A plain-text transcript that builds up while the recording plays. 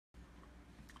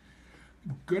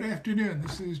Good afternoon.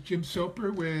 This is Jim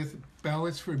Soper with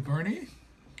Ballots for Bernie.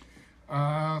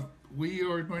 We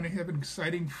are going to have an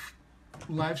exciting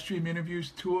live stream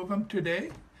interviews, two of them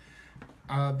today.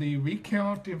 The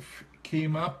recount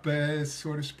came up as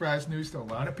sort of surprise news to a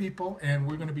lot of people, and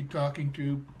we're going to be talking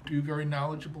to two very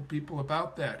knowledgeable people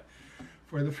about that.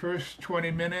 For the first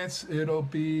 20 minutes, it'll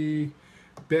be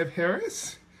Bev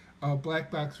Harris of Black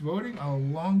Box Voting, a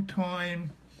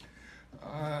longtime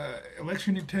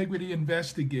election integrity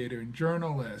investigator and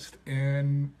journalist,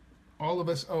 and all of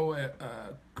us owe a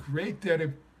great debt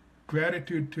of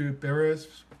gratitude to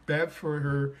Bev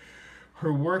for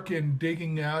her work in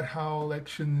digging out how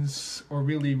elections are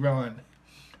really run.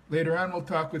 Later on, we'll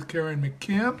talk with Karen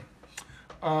McKim,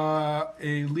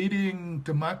 a leading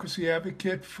democracy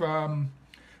advocate from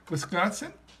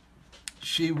Wisconsin.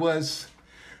 She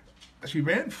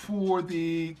ran for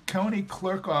the county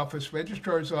clerk office,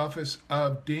 registrar's office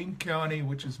of Dane County,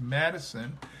 which is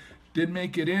Madison. Didn't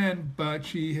make it in, but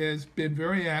she has been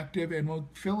very active and will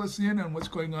fill us in on what's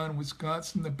going on in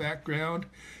Wisconsin, the background,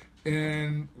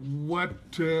 and what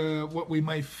we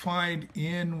might find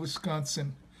in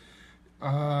Wisconsin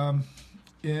in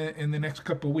the next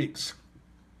couple of weeks.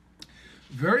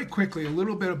 Very quickly, a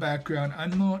little bit of background.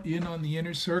 I'm not in on the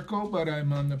inner circle, but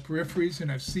I'm on the peripheries,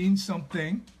 and I've seen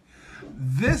something.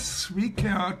 This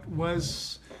recount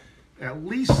was at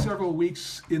least several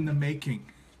weeks in the making.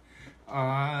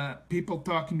 People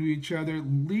talking to each other,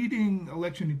 leading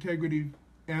election integrity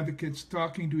advocates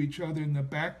talking to each other in the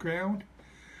background.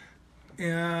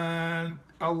 And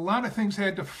a lot of things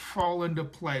had to fall into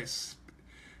place.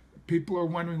 People are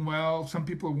wondering, some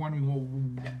people are wondering,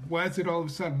 why is it all of a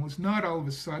sudden? Well, it's not all of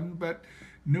a sudden, but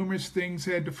numerous things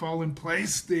had to fall in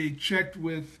place. They checked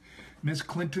with Ms.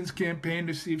 Clinton's campaign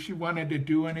to see if she wanted to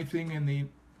do anything, and the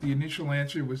initial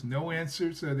answer was no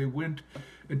answer, so they went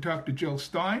and talked to Jill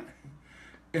Stein,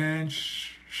 and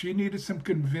she needed some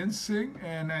convincing,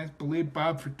 and I believe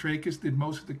Bob Fitrakis did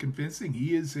most of the convincing.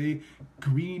 He is a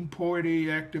Green Party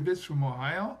activist from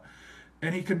Ohio,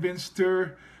 and he convinced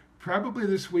her probably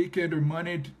this weekend or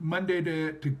Monday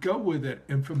to go with it,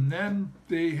 and from then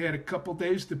they had a couple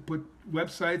days to put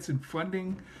websites and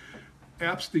funding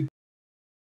apps together.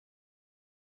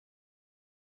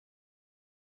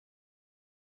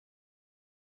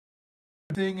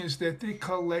 Thing is that they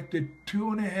collected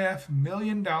 $2.5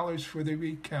 million for the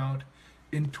recount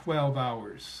in 12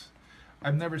 hours.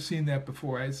 I've never seen that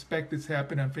before. I expect it's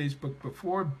happened on Facebook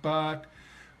before, but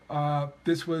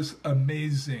this was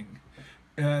amazing.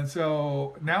 And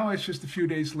so now it's just a few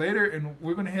days later, and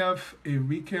we're going to have a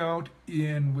recount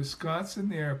in Wisconsin.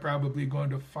 They're probably going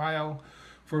to file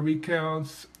for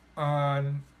recounts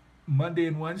on Monday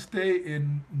and Wednesday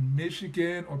in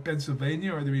Michigan or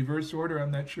Pennsylvania, or the reverse order,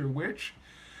 I'm not sure which,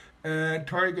 and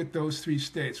target those three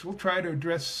states. We'll try to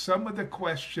address some of the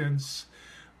questions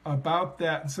about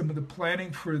that and some of the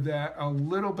planning for that a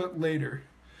little bit later.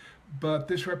 But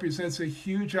this represents a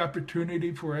huge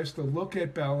opportunity for us to look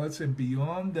at ballots, and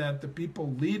beyond that, the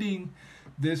people leading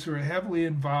this are heavily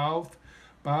involved.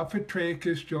 Bob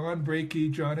Fitrakis, John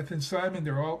Brakey, Jonathan Simon,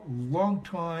 they're all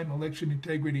longtime election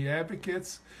integrity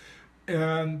advocates.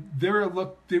 And they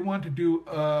want to do,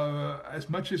 as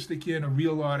much as they can, a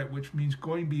real audit, which means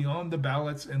going beyond the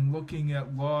ballots and looking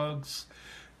at logs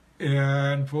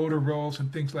and voter rolls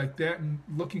and things like that, and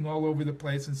looking all over the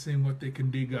place and seeing what they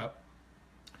can dig up.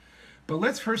 But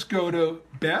let's first go to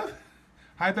Bev.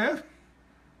 Hi, Bev.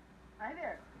 Hi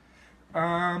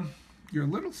there. You're a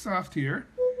little soft here.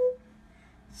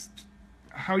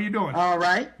 How you doing? All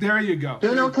right. There you go.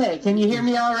 Doing okay. Can you hear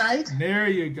me all right? There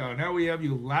you go. Now we have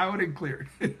you loud and clear.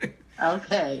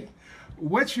 Okay.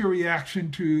 What's your reaction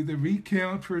to the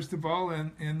recount, first of all,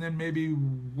 and then maybe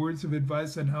words of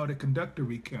advice on how to conduct a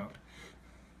recount?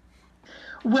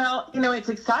 Well, it's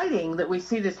exciting that we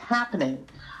see this happening.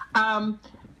 I'm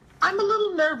a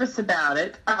little nervous about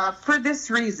it for this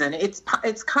reason. It's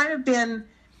kind of been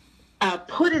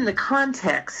put in the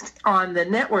context on the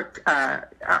network,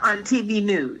 on TV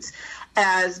news,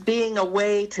 as being a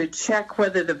way to check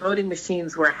whether the voting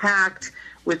machines were hacked,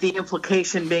 with the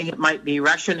implication being it might be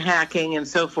Russian hacking and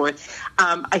so forth.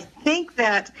 I think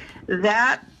that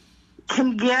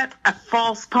can get a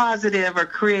false positive or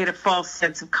create a false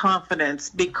sense of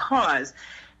confidence, because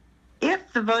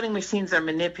if the voting machines are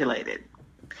manipulated,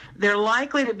 they're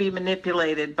likely to be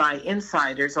manipulated by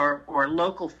insiders or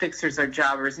local fixers or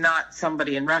jobbers, not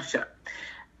somebody in Russia.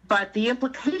 But the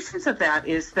implications of that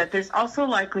is that there's also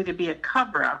likely to be a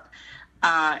cover-up.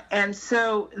 And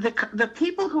so the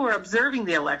people who are observing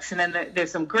the election, and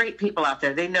there's some great people out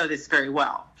there, they know this very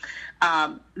well,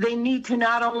 they need to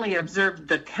not only observe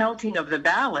the counting of the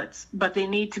ballots, but they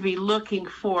need to be looking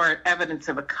for evidence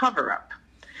of a cover-up.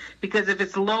 Because if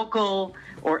it's local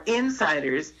or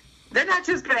insiders, they're not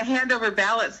just going to hand over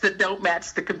ballots that don't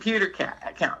match the computer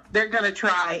count. They're going to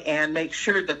try and make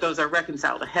sure that those are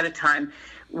reconciled ahead of time,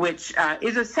 which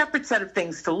is a separate set of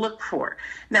things to look for.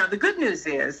 Now, the good news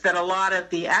is that a lot of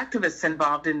the activists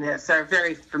involved in this are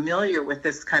very familiar with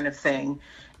this kind of thing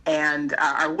and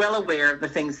are well aware of the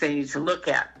things they need to look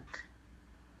at.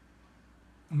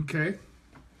 Okay.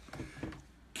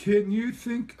 Can you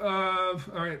think of,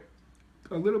 all right,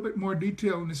 a little bit more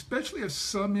detail, and especially of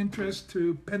some interest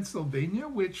to Pennsylvania,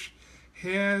 which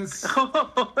has Yes.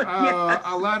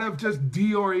 a lot of just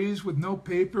DREs with no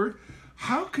paper.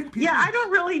 How can people... Yeah, I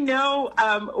don't really know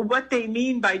what they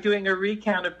mean by doing a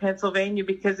recount of Pennsylvania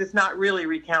because it's not really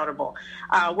recountable.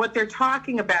 What they're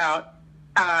talking about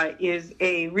is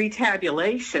a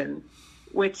retabulation,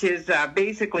 which is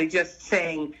basically just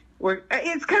saying,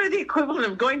 it's kind of the equivalent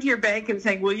of going to your bank and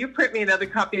saying, will you print me another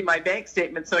copy of my bank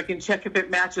statement so I can check if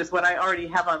it matches what I already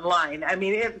have online? I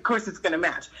mean, of course it's going to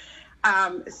match.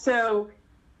 So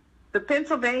the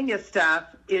Pennsylvania stuff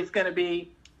is going to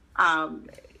be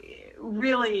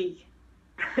really,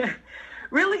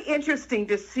 really interesting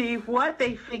to see what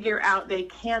they figure out they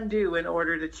can do in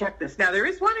order to check this. Now, there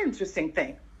is one interesting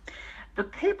thing. The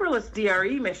paperless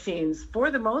DRE machines,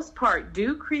 for the most part,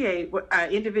 do create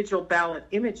individual ballot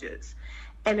images.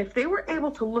 And if they were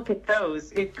able to look at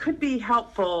those, it could be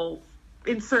helpful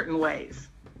in certain ways.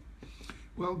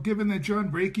 Well, given that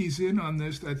John Brakey's in on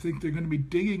this, I think they're going to be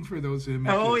digging for those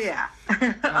images. Oh, yeah.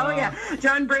 Oh, yeah.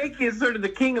 John Brakey is sort of the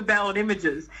king of ballot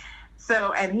images.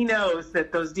 So, and he knows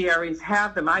that those DREs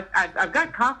have them. I've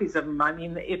got copies of them. I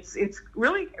mean, it's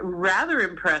really rather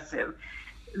impressive.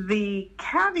 The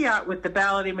caveat with the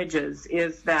ballot images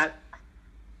is that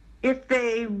if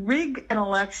they rig an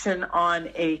election on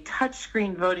a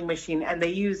touchscreen voting machine and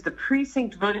they use the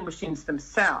precinct voting machines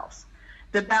themselves,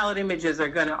 the ballot images are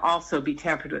going to also be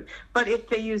tampered with. But if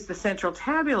they use the central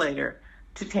tabulator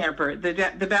to tamper,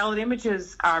 the ballot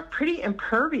images are pretty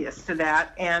impervious to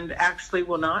that and actually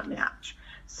will not match.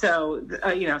 So,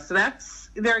 so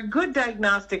they're a good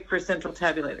diagnostic for central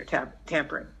tabulator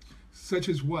tampering. Such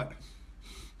as what?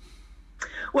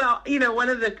 Well, one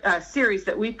of the series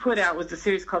that we put out was a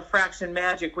series called Fraction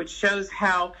Magic, which shows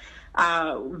how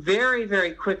very,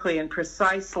 very quickly and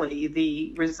precisely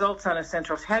the results on a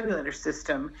central tabulator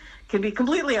system can be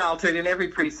completely altered in every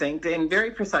precinct in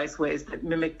very precise ways that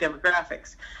mimic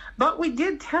demographics. But we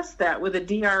did test that with a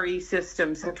DRE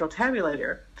system central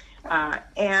tabulator,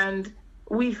 and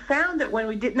we found that when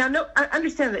we did, I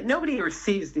understand that nobody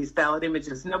receives these ballot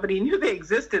images. Nobody knew they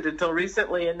existed until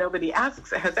recently, and nobody has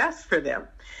asked for them.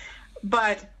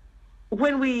 But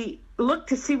when we looked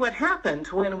to see what happened,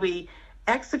 when we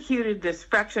executed this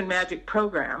Fraction Magic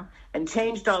program and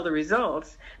changed all the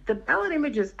results, the ballot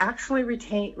images actually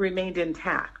remained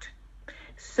intact.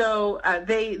 So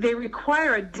they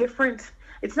require a different,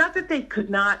 it's not that they could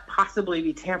not possibly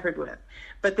be tampered with,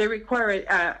 but they require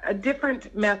a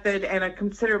different method and a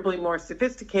considerably more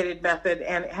sophisticated method,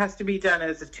 and it has to be done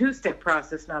as a two-step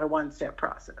process, not a one-step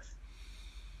process.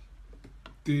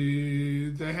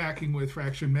 The hacking with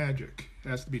Fraction Magic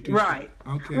has to be two. Right.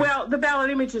 Okay. Well, the ballot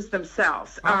images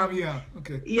themselves. Yeah.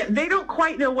 Okay. Yeah, they don't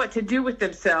quite know what to do with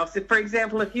themselves. If, for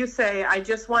example, if you say, I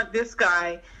just want this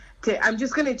guy I'm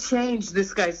just going to change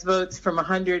this guy's votes from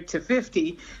 100 to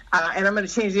 50, and I'm going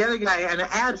to change the other guy and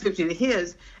add 50 to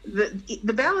his.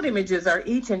 The ballot images are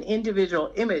each an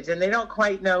individual image, and they don't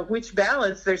quite know which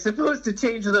ballots they're supposed to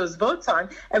change those votes on.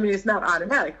 I mean, it's not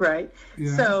automatic, right?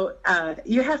 Yeah. So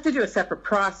you have to do a separate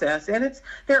process, and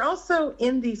they're also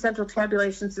in the central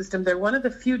tabulation system. They're one of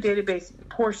the few database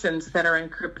portions that are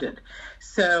encrypted.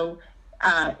 So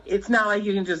it's not like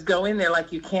you can just go in there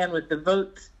like you can with the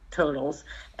votes totals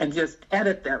and just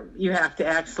edit them. You have to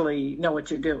actually know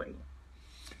what you're doing.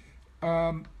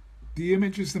 The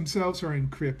images themselves are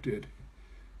encrypted.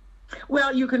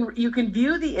 Well, you can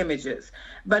view the images,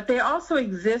 but they also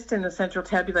exist in the central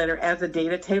tabulator as a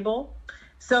data table.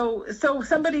 So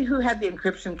somebody who had the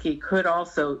encryption key could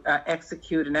also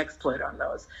execute an exploit on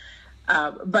those.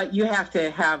 But you have to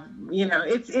have,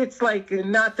 it's like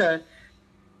not the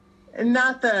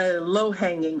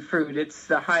low-hanging fruit, it's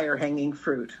the higher-hanging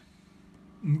fruit.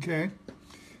 Okay.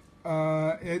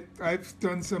 I'm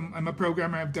a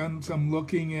programmer, I've done some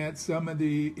looking at some of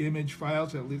the image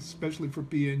files, at least especially for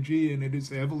PNG, and it is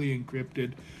heavily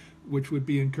encrypted, which would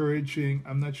be encouraging.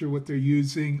 I'm not sure what they're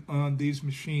using on these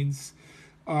machines,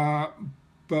 but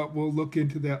we'll look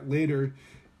into that later.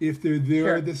 If they're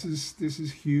there, Sure. This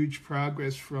is huge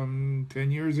progress from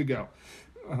 10 years ago.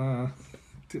 uh,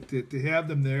 to have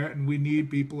them there, and we need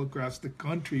people across the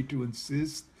country to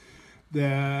insist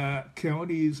that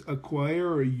counties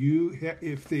acquire, or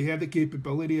if they have the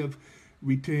capability of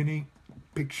retaining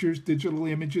pictures, digital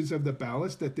images of the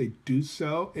ballots, that they do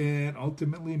so and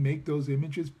ultimately make those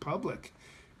images public.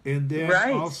 And then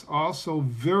also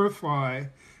verify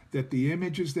that the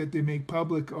images that they make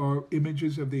public are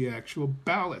images of the actual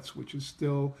ballots, which is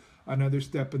still another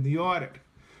step in the audit.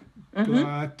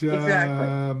 But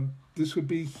Exactly. This would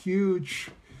be huge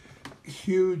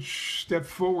step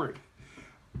forward.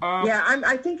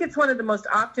 I think it's one of the most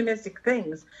optimistic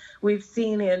things we've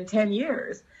seen in 10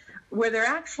 years, where there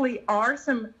actually are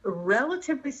some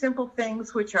relatively simple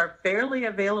things which are fairly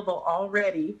available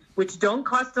already, which don't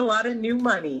cost a lot of new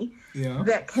money,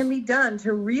 that can be done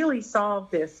to really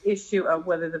solve this issue of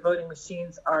whether the voting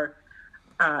machines are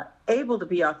able to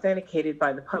be authenticated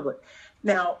by the public.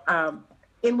 Now,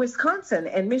 in Wisconsin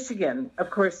and Michigan,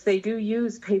 of course, they do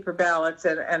use paper ballots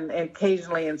and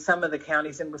occasionally in some of the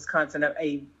counties in Wisconsin,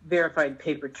 a verified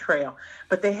paper trail.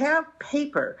 But they have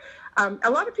paper. A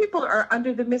lot of people are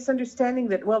under the misunderstanding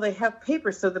that, well, they have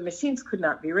paper, so the machines could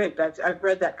not be rigged. I've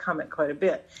read that comment quite a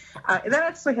bit. That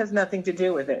actually has nothing to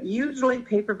do with it. Usually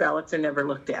paper ballots are never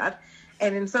looked at,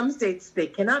 and in some states they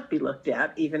cannot be looked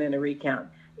at, even in a recount.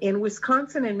 In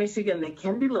Wisconsin and Michigan, they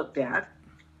can be looked at,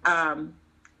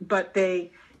 but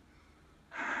it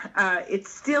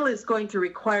still is going to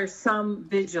require some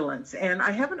vigilance. And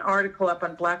I have an article up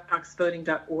on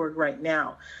blackboxvoting.org right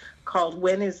now called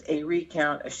 "When is a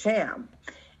Recount a Sham?"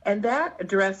 And that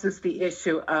addresses the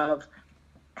issue of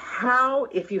how,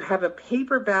 if you have a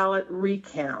paper ballot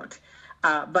recount,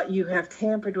 but you have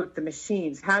tampered with the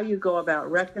machines, how you go about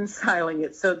reconciling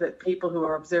it so that people who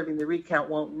are observing the recount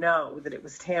won't know that it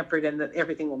was tampered and that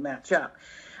everything will match up.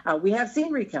 We have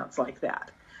seen recounts like that.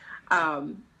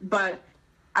 But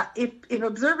if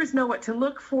observers know what to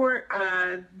look for,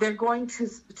 they're going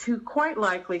to quite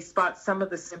likely spot some of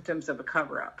the symptoms of a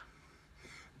cover-up.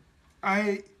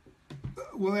 I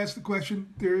will ask the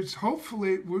question.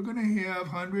 Hopefully we're going to have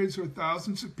hundreds or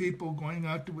thousands of people going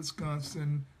out to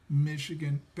Wisconsin,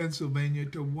 Michigan, Pennsylvania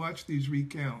to watch these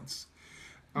recounts.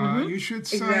 You should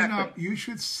sign up. You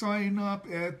should sign up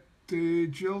at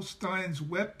Jill Stein's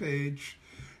webpage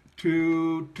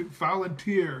to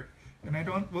volunteer. And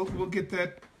we'll get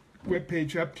that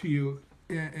webpage up to you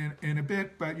in a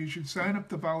bit, but you should sign up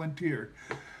to volunteer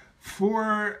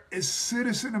for a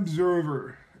citizen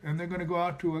observer. And they're going to go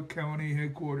out to a county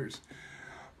headquarters.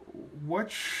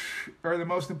 What are the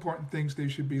most important things they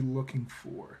should be looking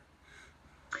for?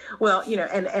 Well,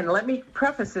 and let me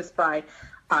preface this by,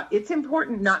 it's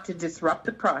important not to disrupt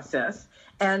the process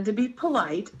and to be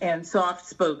polite and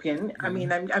soft-spoken. I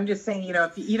mean, I'm just saying,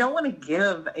 if you don't want to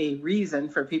give a reason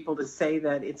for people to say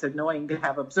that it's annoying to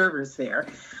have observers there.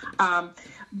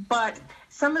 But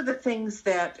some of the things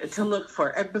to look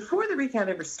for, before the recount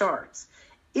ever starts,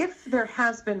 if there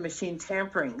has been machine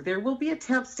tampering, there will be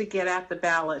attempts to get at the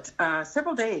ballot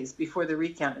several days before the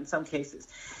recount in some cases.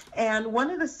 And one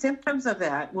of the symptoms of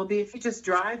that will be if you just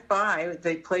drive by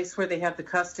the place where they have the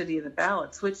custody of the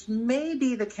ballots, which may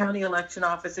be the county election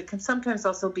office. It can sometimes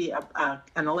also be an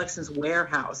elections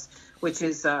warehouse, which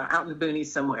is out in the boonies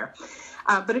somewhere.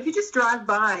 But if you just drive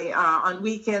by on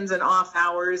weekends and off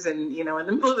hours and, in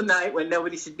the middle of the night when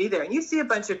nobody should be there, and you see a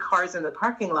bunch of cars in the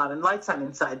parking lot and lights on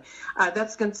inside,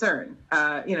 that's a concern.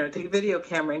 Take a video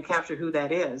camera and capture who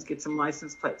that is, get some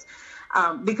license plates.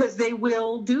 Because they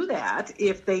will do that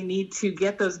if they need to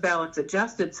get those ballots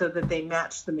adjusted so that they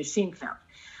match the machine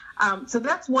count. So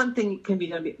that's one thing that can be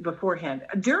done beforehand.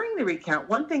 During the recount,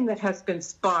 one thing that has been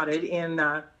spotted in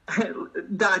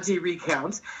dodgy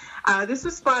recounts, this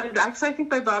was spotted actually I think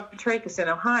by Bob Petrakis in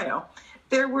Ohio.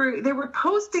 They were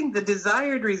posting the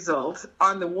desired result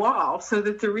on the wall so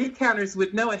that the recounters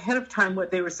would know ahead of time what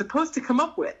they were supposed to come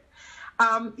up with.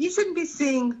 You shouldn't be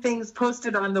seeing things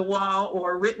posted on the wall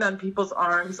or written on people's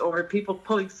arms or people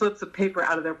pulling slips of paper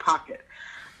out of their pocket.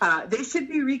 They should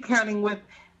be recounting with,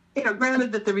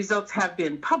 granted that the results have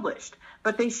been published,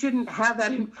 but they shouldn't have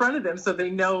that in front of them so they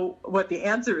know what the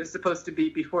answer is supposed to be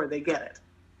before they get it.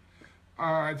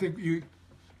 I think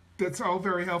that's all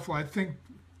very helpful. I think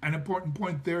an important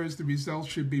point there is the results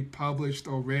should be published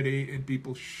already, and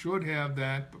people should have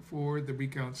that before the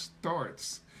recount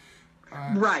starts.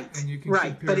 Right.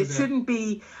 But it shouldn't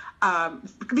be,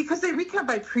 because they recount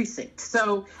by precinct.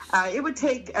 So it would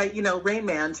take, Rain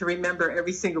Man to remember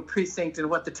every single precinct and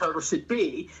what the total should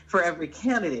be for every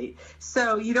candidate.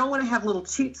 So you don't want to have little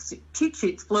cheat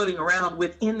sheets floating around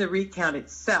within the recount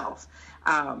itself.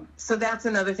 So that's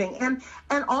another thing.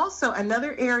 And also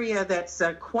another area that's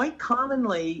quite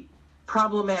commonly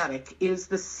problematic is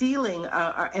the sealing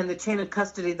and the chain of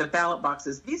custody of the ballot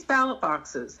boxes. These ballot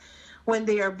boxes, when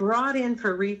they are brought in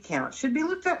for recount, should be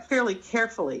looked at fairly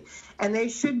carefully, and they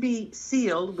should be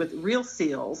sealed with real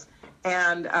seals,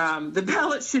 and the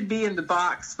ballot should be in the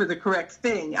box for the correct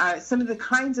thing. Some of the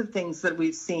kinds of things that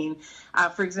we've seen,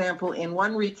 for example, in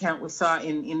one recount we saw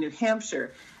in New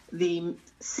Hampshire, the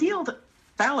sealed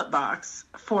ballot box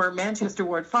for Manchester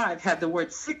Ward 5 had the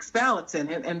word 6 ballots in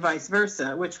it and vice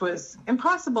versa, which was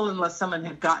impossible unless someone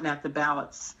had gotten at the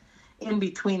ballots in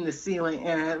between the sealing,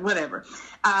 whatever.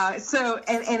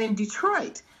 And in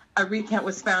Detroit, a recount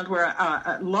was found where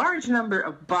a large number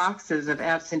of boxes of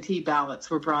absentee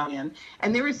ballots were brought in,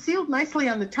 and they were sealed nicely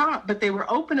on the top, but they were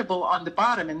openable on the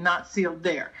bottom and not sealed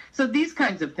there. So these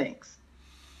kinds of things.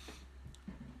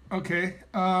 Okay.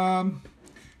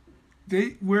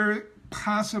 Where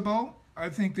possible, I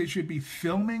think they should be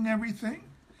filming everything.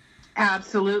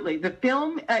 Absolutely. The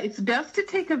film, it's best to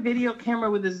take a video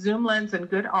camera with a zoom lens and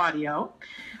good audio.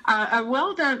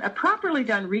 A properly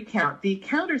done recount, the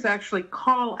counters actually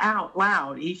call out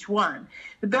loud each one.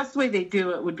 The best way they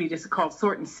do it would be just called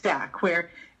sort and stack,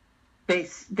 where they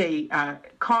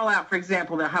call out, for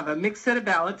example, they'll have a mixed set of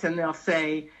ballots and they'll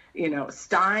say,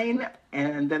 Stein,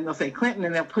 and then they'll say Clinton,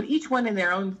 and they'll put each one in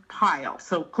their own pile.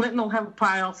 So Clinton will have a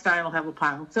pile, Stein will have a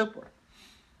pile, and so forth.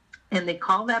 And they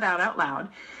call that out loud.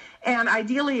 And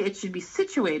ideally, it should be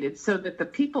situated so that the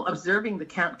people observing the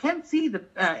count can see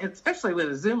especially with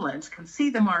a zoom lens, can see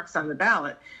the marks on the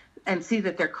ballot and see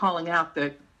that they're calling out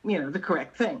the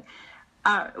correct thing,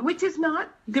 which is not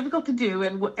difficult to do,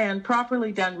 and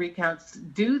properly done recounts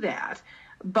do that.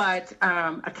 But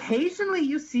occasionally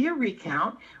you see a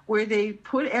recount where they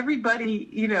put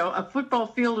everybody, a football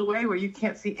field away where you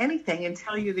can't see anything and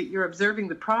tell you that you're observing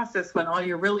the process when all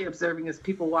you're really observing is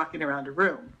people walking around a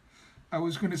room. I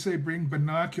was going to say bring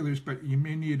binoculars, but you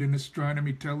may need an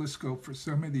astronomy telescope for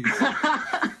some of these.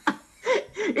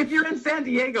 If you're in San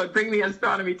Diego, bring the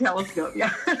astronomy telescope,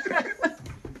 yeah.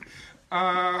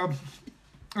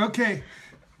 Okay.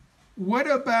 What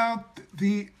about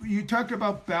you talked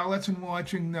about ballots and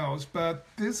watching those, but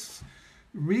this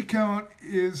recount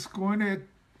is going to,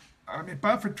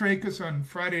 Bob Petrakis on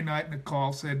Friday night in the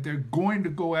call said they're going to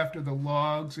go after the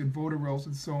logs and voter rolls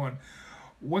and so on.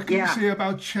 What can you say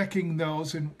about checking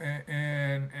those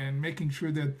and making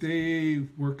sure that they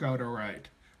work out all right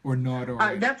or not all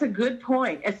right? That's a good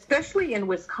point, especially in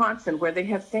Wisconsin where they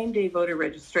have same-day voter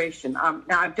registration.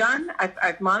 Now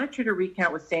I've monitored a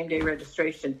recount with same-day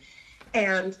registration,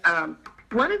 and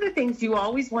one of the things you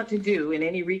always want to do in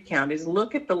any recount is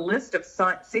look at the list of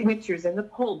signatures in the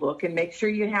poll book and make sure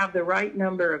you have the right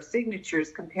number of signatures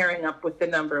comparing up with the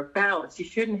number of ballots. You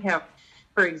shouldn't have,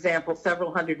 for example,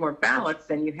 several hundred more ballots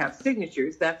than you have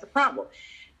signatures. That's a problem.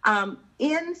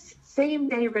 In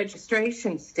same-day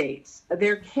registration states,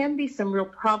 there can be some real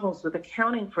problems with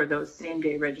accounting for those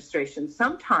same-day registrations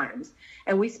sometimes,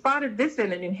 and we spotted this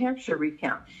in a New Hampshire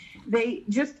recount.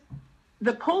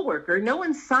 The poll worker, no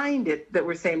one signed it that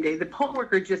were same day. The poll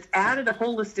worker just added a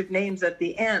whole list of names at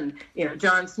the end,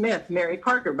 John Smith, Mary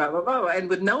Parker, blah, blah, blah, and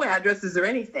with no addresses or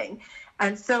anything.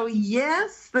 And so,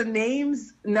 yes, the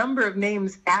number of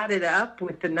names added up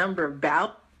with the number of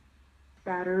ballots.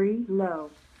 Battery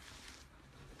low.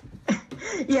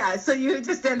 Yeah, so you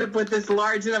just end up with this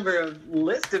large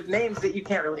list of names that you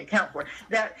can't really account for.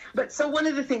 So one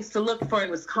of the things to look for in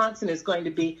Wisconsin is going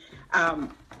to be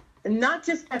not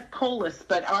just at poll lists,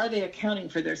 but are they accounting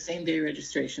for their same-day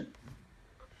registration?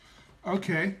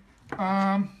 Okay.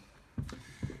 Do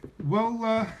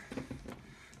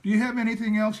you have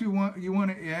anything else you want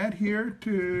to add here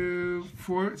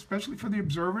especially for the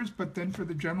observers, but then for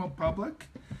the general public?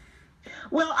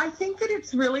 Well, I think that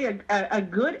it's really a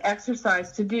good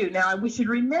exercise to do. Now, we should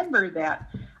remember that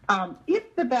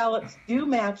if the ballots do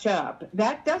match up,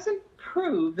 that doesn't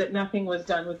prove that nothing was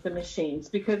done with the machines,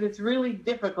 because it's really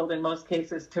difficult in most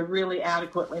cases to really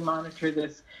adequately monitor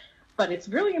this. But it's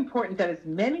really important that as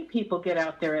many people get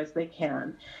out there as they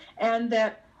can, and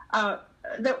that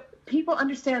people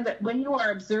understand that when you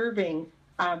are observing,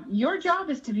 your job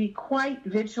is to be quite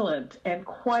vigilant and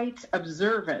quite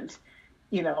observant,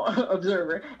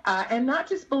 observer, and not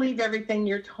just believe everything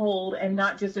you're told and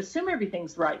not just assume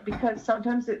everything's right, because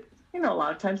sometimes a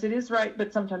lot of times it is right,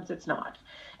 but sometimes it's not.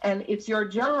 And it's your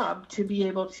job to be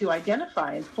able to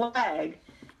identify and flag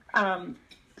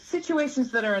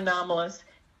situations that are anomalous,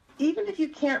 even if you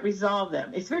can't resolve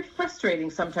them. It's very frustrating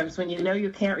sometimes when you know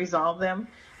you can't resolve them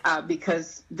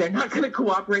because they're not going to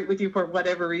cooperate with you for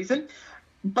whatever reason,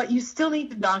 but you still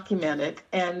need to document it.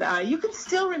 And you can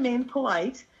still remain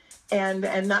polite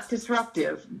and not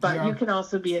disruptive, but you can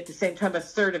also be at the same time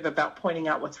assertive about pointing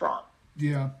out what's wrong.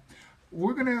 Yeah.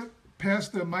 We're going to pass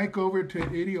the mic over to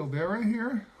Eddie Olvera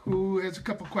here, who has a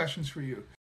couple questions for you.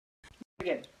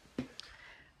 Good.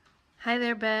 Hi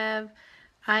there, Bev.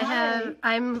 Hi.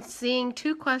 I'm seeing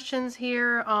two questions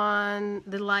here on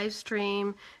the live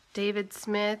stream. David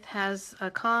Smith has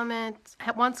a comment,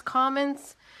 wants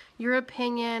comments, your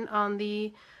opinion on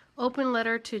the open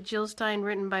letter to Jill Stein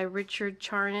written by Richard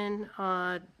Charnon,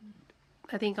 I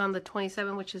think on the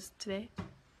 27th, which is today.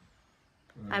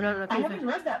 I don't know if I you've haven't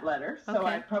read that letter, so Okay.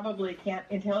 I probably can't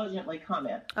intelligently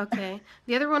comment. Okay.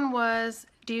 The other one was,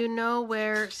 do you know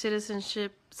where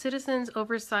citizens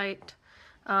oversight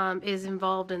is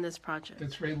involved in this project?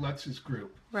 That's Ray Lutz's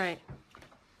group. Right.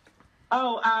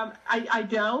 Oh, I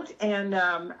don't, and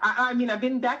I mean, I've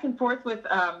been back and forth with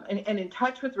and in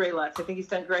touch with Ray Lutz. I think he's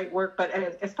done great work, but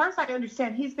as far as I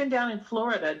understand, he's been down in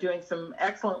Florida doing some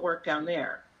excellent work down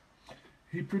there.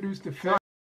 He produced a film.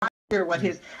 Sure, what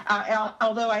his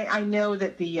although I know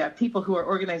that the people who are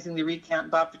organizing the recount,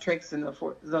 Bob Petrix and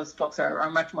those folks are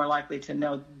much more likely to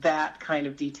know that kind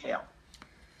of detail.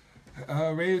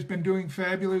 Ray has been doing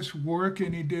fabulous work,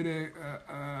 and he did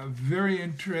a very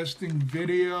interesting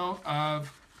video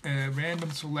of a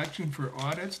random selection for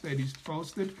audits that he's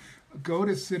posted. Go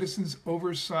to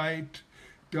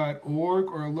citizensoversight.org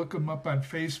or look him up on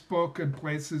Facebook and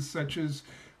places such as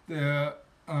the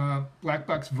Black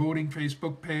Box Voting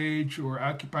Facebook page or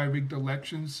Occupy Rigged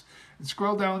Elections. And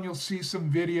scroll down, you'll see some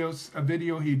videos, a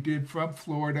video he did from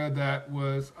Florida that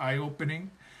was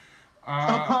eye-opening.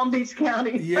 Palm Beach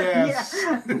County. Yes.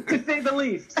 Yeah, to say the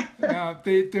least. Now,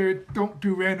 they don't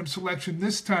do random selection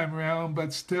this time around,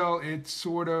 but still it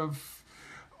sort of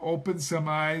opens some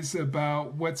eyes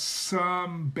about what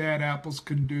some bad apples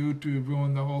can do to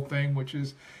ruin the whole thing, which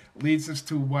leads us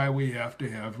to why we have to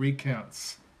have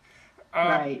recounts.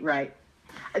 Right.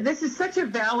 This is such a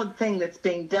valid thing that's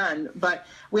being done, but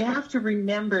we have to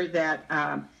remember that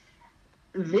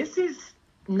this is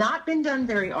not been done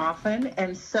very often,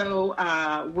 and so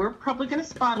we're probably going to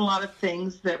spot a lot of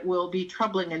things that will be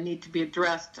troubling and need to be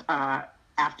addressed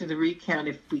after the recount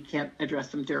if we can't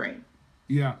address them during.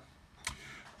 Yeah.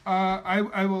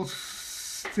 I will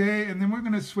stay, and then we're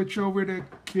going to switch over to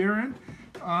Karen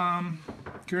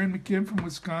McKim from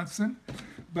Wisconsin.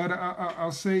 But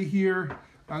I'll say here,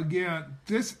 again,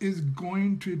 this is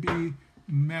going to be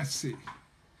messy.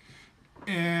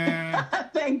 And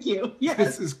thank you. Yes.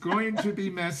 This is going to be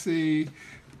messy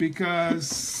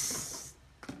because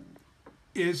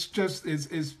it's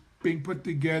being put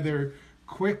together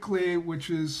quickly, which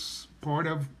is part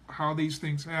of how these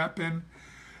things happen.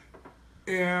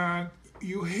 And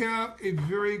you have a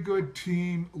very good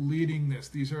team leading this.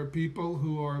 These are people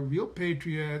who are real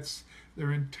patriots.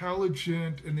 They're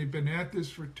intelligent, and they've been at this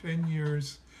for 10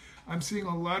 years. I'm seeing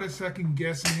a lot of second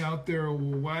guessing out there. Well,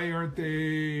 why aren't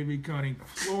they recounting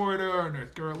Florida or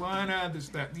North Carolina, this,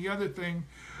 that, and the other thing?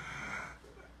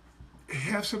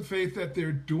 Have some faith that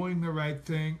they're doing the right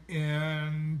thing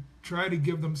and try to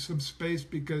give them some space,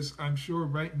 because I'm sure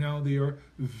right now they are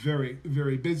very,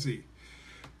 very busy.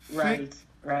 Right.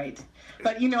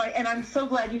 But, and I'm so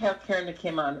glad you have Karen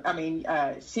McKim on. I mean,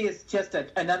 she is just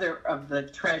another of the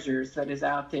treasures that is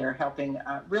out there helping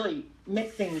really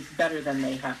make things better than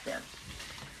they have been.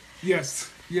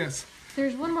 Yes.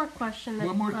 There's one more question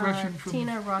that from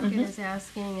Tina Rocket is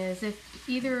asking is if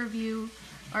either of you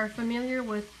are familiar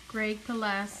with Greg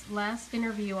Palas' last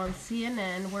interview on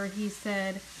CNN where he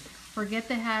said, "Forget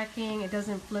the hacking, it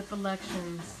doesn't flip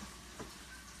elections."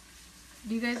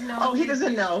 Do you guys know? Oh, he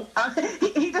doesn't know.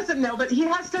 He doesn't know, but he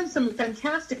has done some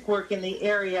fantastic work in the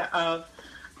area of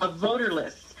voter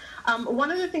lists. One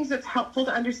of the things that's helpful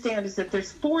to understand is that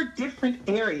there's 4 different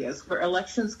areas where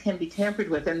elections can be tampered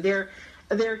with, and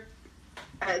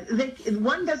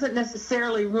one doesn't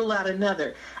necessarily rule out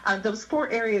another. Those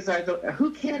 4 areas are who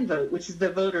can vote, which is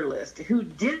the voter list, who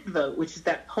did vote, which is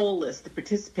that poll list, the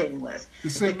participating list,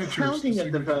 the counting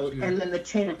of the vote, yeah. And then the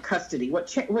chain of custody.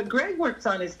 What Greg works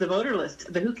on is the voter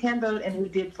list, the who can vote and who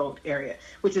did vote area,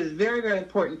 which is very, very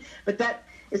important. But that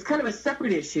is kind of a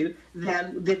separate issue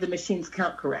than did the machines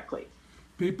count correctly.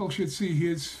 People should see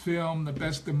his film, The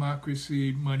Best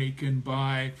Democracy Money Can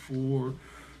Buy, for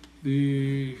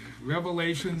the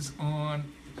revelations on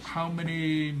how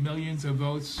many millions of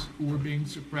votes were being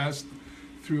suppressed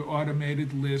through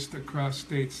automated lists across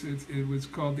states. It was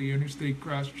called the Interstate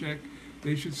Crosscheck.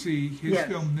 They should see his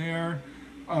film there.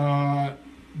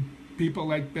 People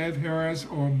like Bev Harris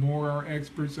or more are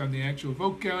experts on the actual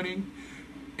vote counting.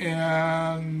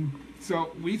 And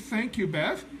so we thank you,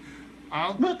 Bev.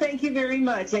 Well, thank you very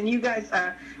much. And you guys,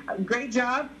 great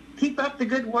job. keep up the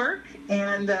good work,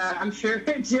 and I'm sure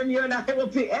Jim, you and I will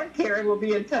be, and Karen will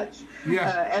be in touch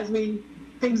as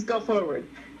things go forward.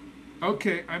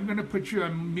 Okay, I'm going to put you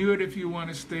on mute if you want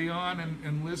to stay on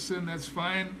and listen. That's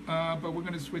fine. But we're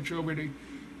going to switch over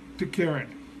to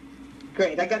Karen.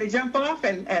 Great. I got to jump off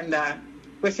and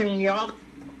wishing you all.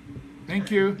 Thank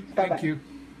you. Bye-bye. Thank you.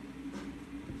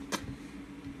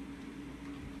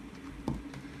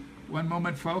 One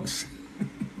moment, folks.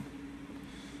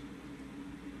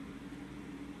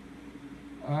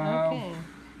 Okay.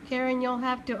 Karen, you'll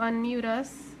have to unmute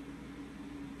us.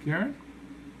 Karen?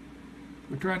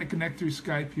 We're trying to connect through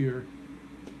Skype here.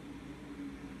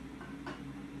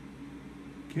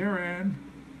 Karen?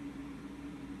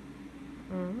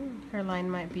 Her line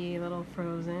might be a little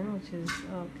frozen, which is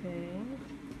okay.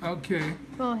 Okay.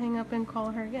 We'll hang up and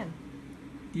call her again.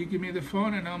 You give me the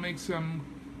phone and I'll make some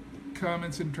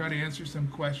comments and try to answer some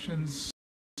questions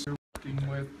we're working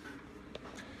with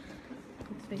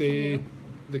It's facing you.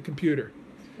 the computer.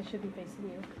 It should be facing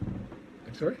you.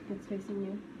 I'm sorry? It's facing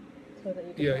you. So that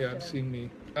you can Yeah, talk yeah, to I'm them. seeing me.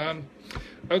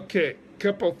 Okay,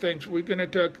 couple things. We're going to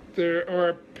talk. There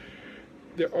are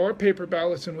paper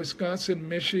ballots in Wisconsin,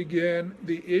 Michigan.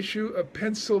 The issue of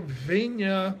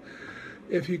Pennsylvania.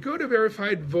 If you go to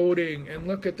verified voting and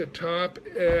look at the top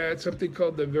at something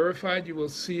called the verified, you will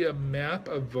see a map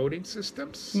of voting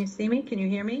systems. Can you see me? Can you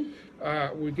hear me?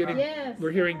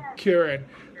 We're hearing Karen.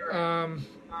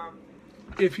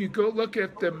 If you go look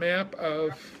at the map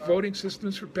of voting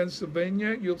systems for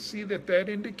Pennsylvania, you'll see that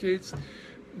indicates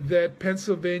that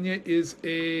Pennsylvania is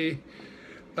a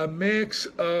mix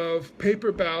of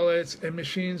paper ballots and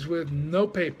machines with no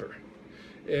paper.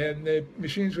 And the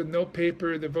machines with no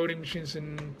paper, the voting machines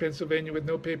in Pennsylvania with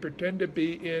no paper, tend to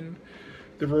be in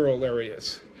the rural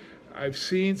areas. I've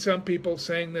seen some people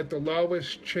saying that the law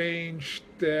was changed,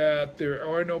 that there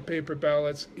are no paper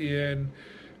ballots in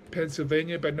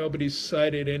Pennsylvania, but nobody's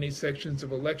cited any sections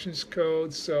of elections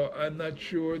code, so I'm not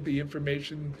sure. The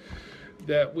information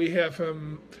that we have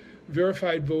from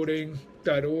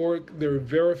verifiedvoting.org, their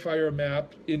verifier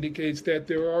map indicates that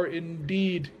there are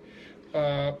indeed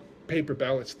paper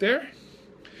ballots there.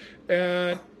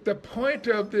 And the point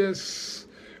of this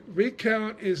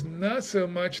recount is not so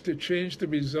much to change the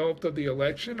result of the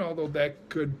election, although that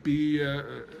could be a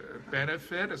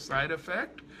benefit, a side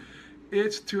effect.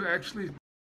 It's to actually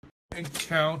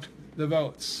count the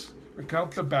votes, or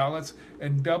count the ballots,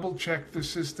 and double check the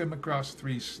system across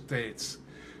 3 states.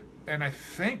 And I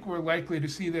think we're likely to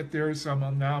see that there are some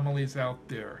anomalies out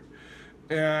there.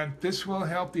 And this will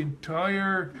help the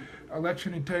entire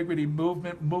election integrity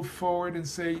movement move forward and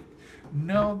say,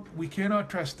 no, we cannot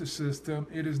trust the system.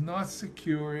 It is not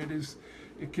secure.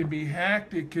 It can be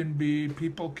hacked. It can be,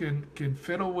 people can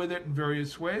fiddle with it in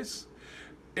various ways.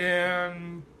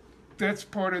 And that's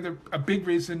part of a big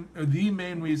reason, or the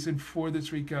main reason for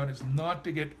this recount is not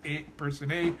to get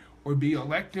person A or B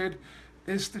elected,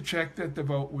 is to check that the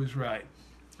vote was right.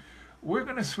 We're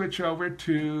going to switch over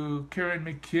to Karen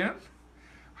McKim.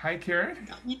 Hi, Karen.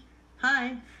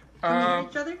 Hi. Can we hear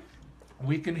each other?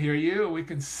 We can hear you. We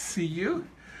can see you.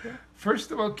 Yeah.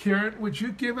 First of all, Karen, would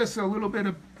you give us a little bit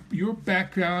of your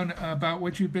background about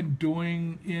what you've been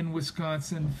doing in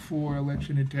Wisconsin for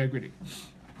election integrity?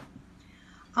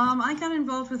 I got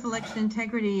involved with election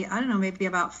integrity, I don't know, maybe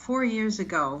about 4 years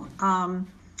ago.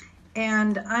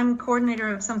 And I'm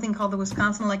coordinator of something called the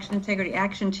Wisconsin Election Integrity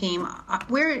Action Team.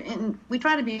 We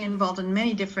try to be involved in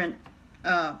many different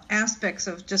aspects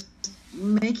of just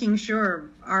making sure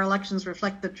our elections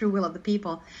reflect the true will of the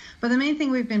people. But the main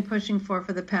thing we've been pushing for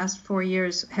the past 4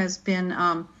 years has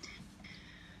been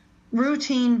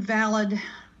routine, valid,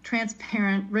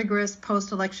 transparent, rigorous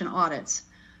post-election audits.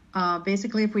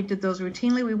 Basically, if we did those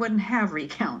routinely, we wouldn't have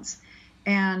recounts.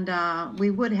 And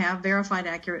we would have verified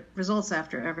accurate results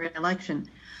after every election.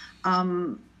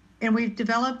 And we've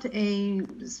developed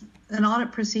an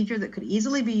audit procedure that could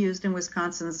easily be used in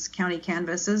Wisconsin's county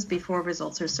canvases before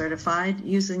results are certified,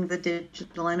 using the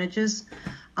digital images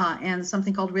and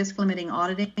something called risk limiting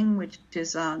auditing, which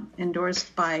is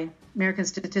endorsed by American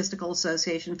Statistical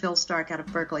Association, Phil Stark out of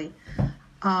Berkeley.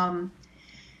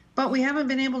 But we haven't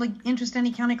been able to interest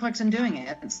any county clerks in doing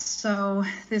it. So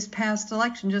this past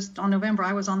election, just on November,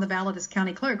 I was on the ballot as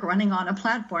county clerk running on a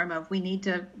platform of we need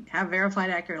to have verified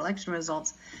accurate election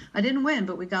results. I didn't win,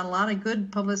 but we got a lot of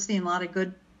good publicity and a lot of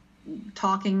good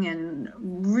talking and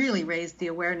really raised the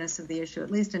awareness of the issue,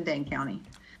 at least in Dane County.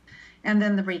 And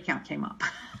then the recount came up.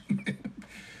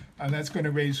 And that's going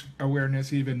to raise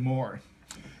awareness even more.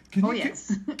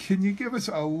 Yes. Can you give us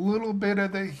a little bit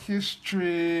of the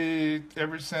history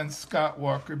ever since Scott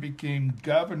Walker became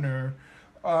governor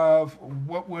of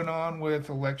what went on with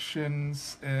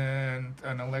elections and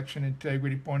an election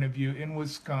integrity point of view in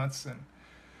Wisconsin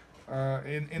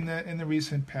in the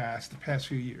recent past, the past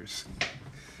few years,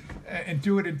 and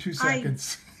do it in 2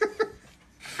 seconds.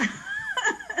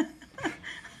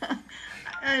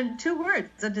 And 2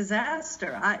 words: a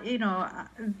disaster.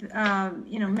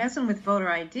 Messing with voter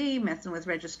ID, messing with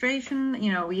registration.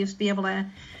 We used to be able to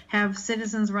have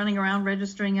citizens running around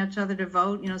registering each other to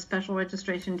vote. Special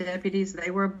registration deputies,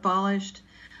 they were abolished.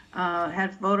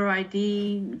 Had voter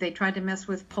ID. They tried to mess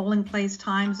with polling place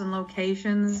times and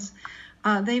locations.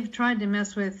 They've tried to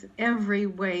mess with every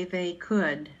way they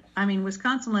could.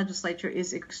 Wisconsin legislature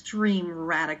is extreme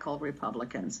radical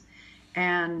Republicans.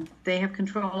 And they have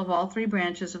control of all 3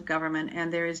 branches of government,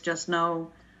 and there is just no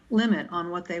limit on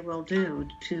what they will do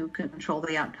to control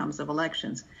the outcomes of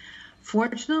elections.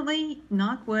 Fortunately,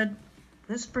 knock wood,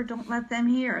 whisper, don't let them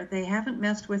hear. They haven't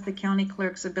messed with the county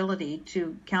clerk's ability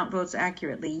to count votes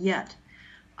accurately yet.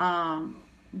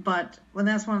 But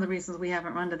that's one of the reasons we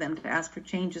haven't run to them to ask for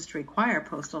changes to require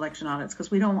post-election audits,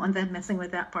 because we don't want them messing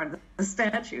with that part of the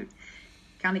statute.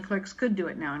 County clerks could do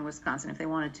it now in Wisconsin if they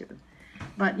wanted to.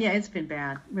 But yeah, it's been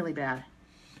bad, really bad.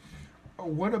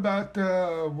 What about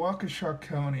Waukesha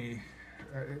County?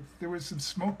 There was some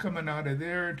smoke coming out of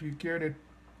there. Do you care to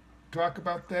talk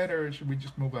about that, or should we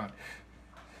just move on?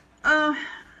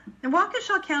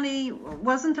 Waukesha County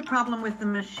wasn't a problem with the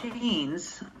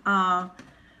machines,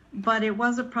 but it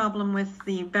was a problem with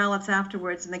the ballots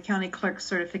afterwards and the county clerk's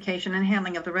certification and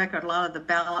handling of the record. A lot of the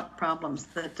ballot problems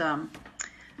that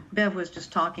Bev was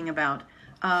just talking about.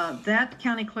 That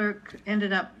county clerk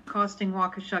ended up costing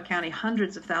Waukesha County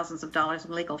hundreds of thousands of dollars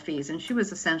in legal fees, and she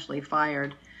was essentially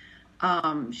fired.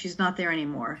 She's not there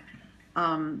anymore.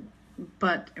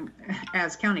 But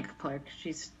as county clerk,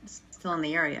 she's still in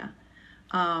the area.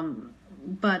 And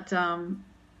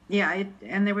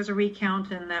there was a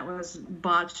recount, and that was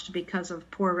botched because of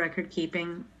poor record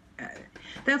keeping.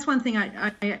 That's one thing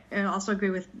I also agree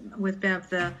with Bev.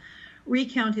 The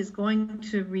recount is going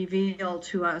to reveal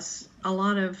to us a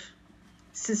lot of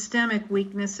systemic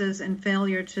weaknesses and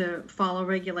failure to follow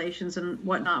regulations and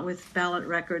whatnot with ballot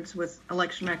records, with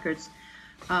election records,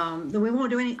 that we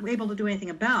won't be able to do anything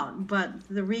about. But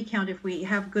the recount, if we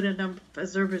have good enough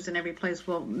observers in every place,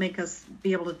 will make us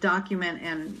be able to document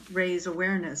and raise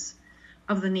awareness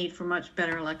of the need for much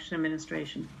better election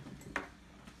administration.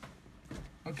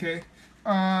 Okay.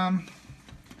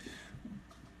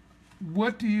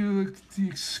 What do you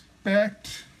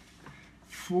expect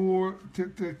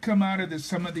to come out of this?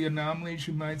 Some of the anomalies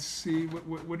you might see.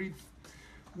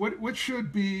 What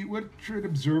should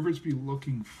observers be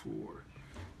looking for?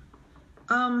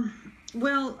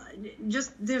 Well,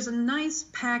 just there's a nice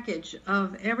package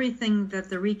of everything that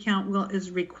the recount is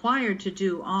required to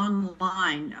do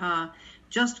online.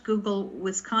 Just Google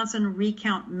Wisconsin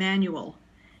Recount Manual,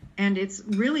 and it's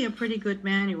really a pretty good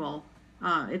manual.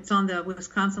 It's on the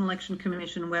Wisconsin Election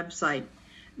Commission website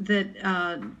that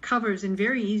covers in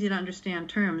very easy to understand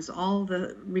terms all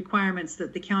the requirements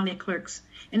that the county clerks,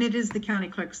 and it is the county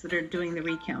clerks that are doing the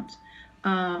recounts,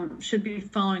 should be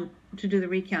following to do the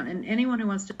recount. And anyone who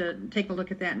wants to take a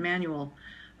look at that manual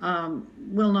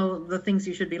will know the things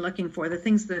you should be looking for, the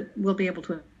things that we'll be able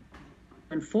to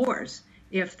enforce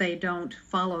if they don't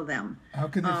follow them. How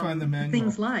can they find the manual?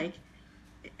 Things like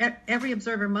every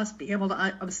observer must be able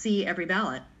to see every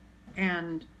ballot,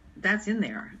 and that's in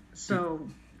there. So,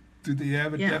 do they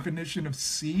have a definition of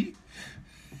see?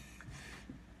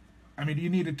 I mean, do you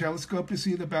need a telescope to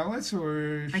see the ballots,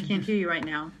 or? I can't hear you right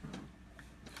now.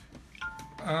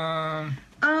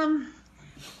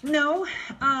 No.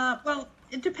 Well,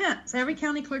 it depends. Every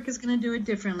county clerk is going to do it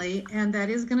differently, and that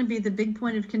is going to be the big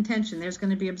point of contention. There's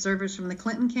going to be observers from the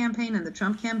Clinton campaign and the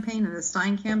Trump campaign and the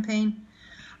Stein campaign,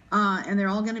 and they're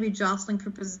all going to be jostling for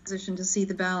position to see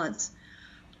the ballots.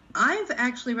 I've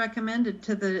actually recommended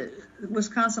to the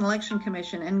Wisconsin Election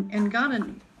Commission and got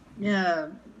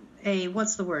a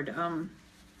what's the word?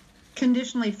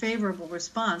 Conditionally favorable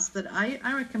response that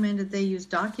I recommended they use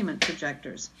document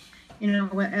projectors.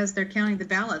 As they're counting the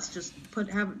ballots, just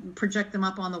project them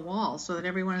up on the wall so that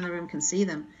everyone in the room can see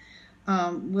them.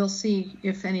 We'll see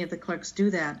if any of the clerks do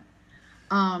that.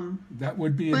 That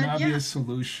would be an obvious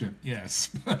solution, yes.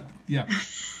 Yeah.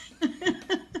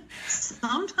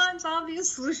 Sometimes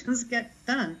obvious solutions get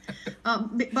done.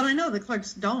 But I know the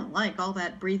clerks don't like all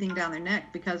that breathing down their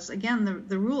neck because, again,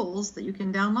 the rules that you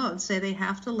can download say they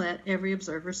have to let every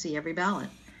observer see every ballot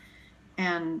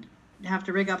and have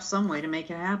to rig up some way to make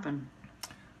it happen.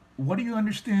 What do you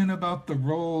understand about the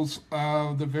roles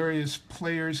of the various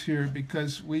players here?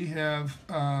 Because we have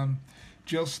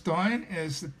Jill Stein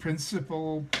is the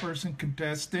principal person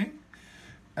contesting.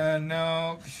 And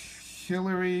now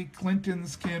Hillary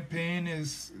Clinton's campaign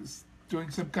is doing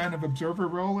some kind of observer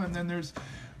role. And then there's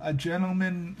a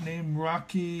gentleman named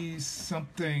Rocky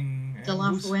something. De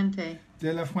La Fuente.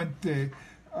 De La Fuente.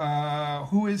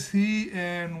 Who is he,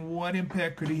 and what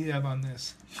impact could he have on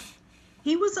this?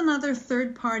 He was another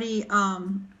third-party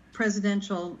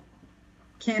presidential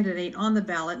candidate on the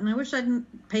ballot, and I wish I'd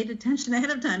paid attention ahead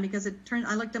of time because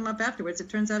I looked him up afterwards. It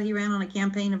turns out he ran on a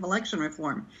campaign of election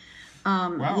reform.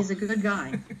 Wow. He's a good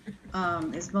guy.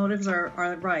 His motives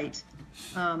are right.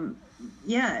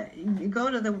 Yeah, you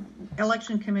go to the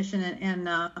Election Commission and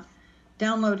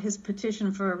download his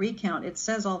petition for a recount. It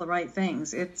says all the right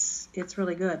things. It's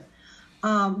really good.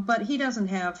 But he doesn't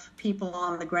have people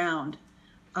on the ground.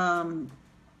 And,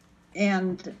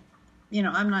 you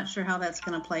know, I'm not sure how that's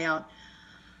going to play out.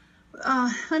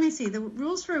 Let me see. The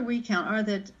rules for a recount are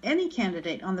that any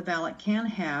candidate on the ballot can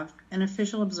have an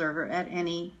official observer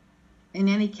in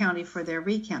any county for their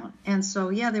recount. And so,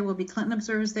 yeah, there will be Clinton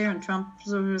observers there and Trump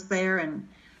observers there, and,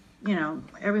 you know,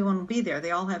 everyone will be there.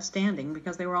 They all have standing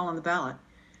because they were all on the ballot.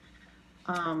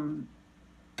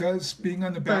 Does being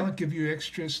on the ballot give you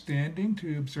extra standing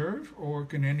to observe, or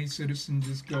can any citizen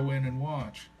just go in and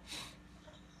watch?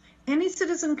 Any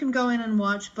citizen can go in and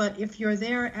watch, but if you're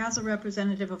there as a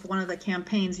representative of one of the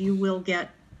campaigns, you will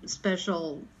get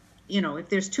special, you know, if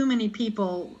there's too many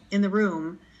people in the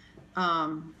room,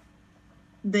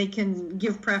 they can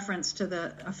give preference to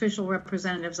the official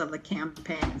representatives of the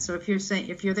campaign. So if you're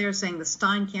there saying the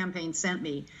Stein campaign sent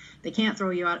me, they can't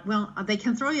throw you out. Well, they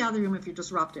can throw you out of the room if you're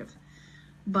disruptive,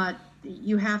 but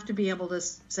you have to be able to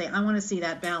say, I want to see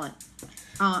that ballot.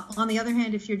 On the other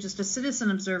hand, if you're just a citizen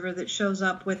observer that shows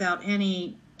up without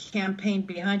any campaign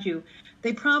behind you,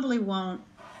 they probably won't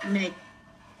make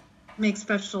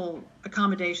special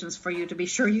accommodations for you to be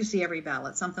sure you see every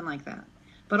ballot, something like that.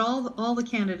 But all the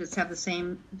candidates have the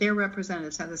same, their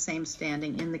representatives have the same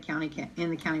standing in the county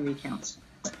recounts.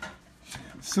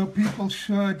 So people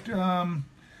should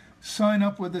sign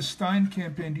up with the Stein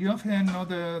campaign. Do you offhand know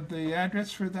the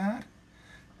address for that?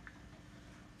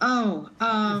 Oh,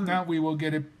 if not, we will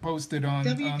get it posted on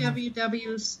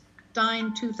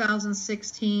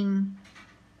www.stein2016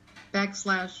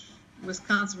 /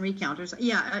 Wisconsin Recounters.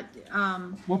 Yeah,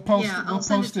 we'll post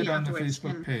it on the afterwards.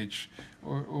 Facebook page,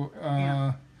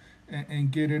 and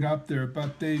get it up there.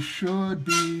 But they should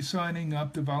be signing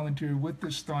up to volunteer with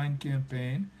the Stein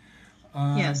campaign.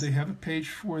 Yes. They have a page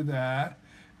for that,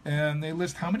 and they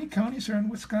list how many counties are in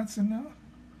Wisconsin now.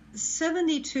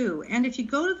 72. And if you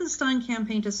go to the Stein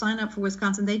campaign to sign up for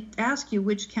Wisconsin, they ask you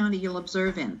which county you'll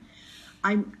observe in.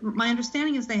 My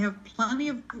understanding is they have plenty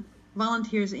of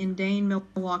volunteers in Dane,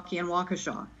 Milwaukee, and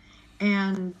Waukesha.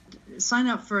 And sign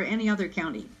up for any other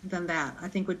county than that, I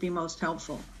think, would be most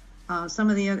helpful. Some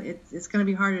of the other, it's going to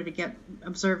be harder to get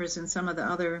observers in some of the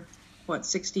other,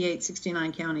 68,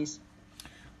 69 counties.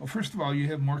 Well, first of all, you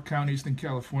have more counties than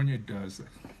California does.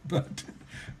 But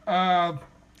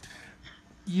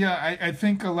yeah, I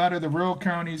think a lot of the rural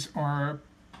counties are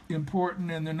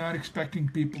important, and they're not expecting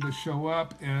people to show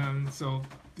up, and so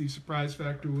the surprise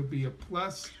factor would be a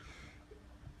plus.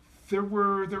 There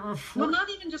are four. Well, not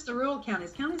even just the rural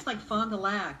counties. Counties like Fond du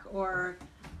Lac or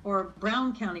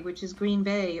Brown County, which is Green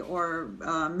Bay, or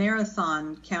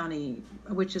Marathon County,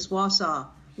 which is Wausau,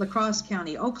 La Crosse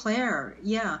County, Eau Claire.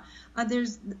 Yeah,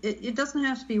 it doesn't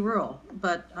have to be rural,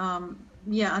 but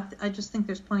yeah, I just think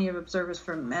there's plenty of observers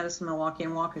from Madison, Milwaukee,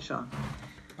 and Waukesha.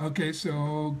 Okay,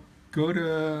 so go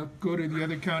to the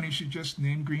other counties you just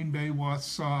named: Green Bay,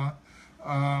 Wausau,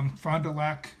 Fond du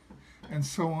Lac, and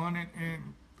so on,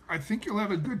 and I think you'll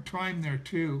have a good time there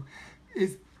too.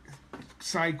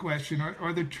 Side question: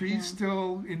 Are the trees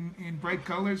still in bright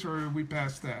colors, or are we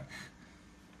past that?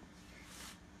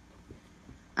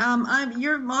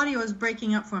 Your audio is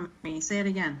breaking up for me. Say it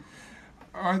again.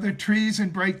 Are the trees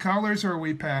in bright colors, or are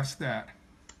we past that?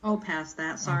 Oh, past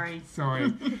that. Sorry.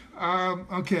 Sorry.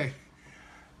 Okay.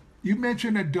 You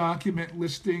mentioned a document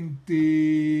listing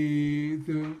the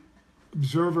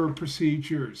observer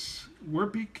procedures. Where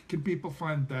can people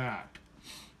find that?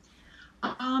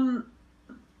 The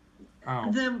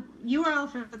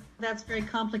URL for that's very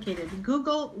complicated.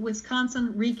 Google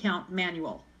Wisconsin Recount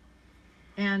Manual.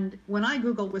 And when I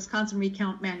Google Wisconsin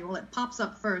Recount Manual, it pops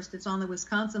up first. It's on the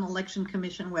Wisconsin Election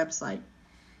Commission website.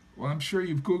 Well, I'm sure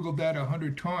you've Googled that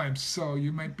 100 times, so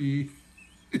you might be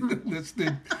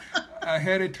listed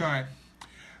ahead of time.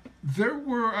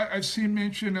 I've seen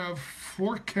mention of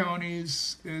 4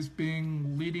 counties as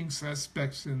being leading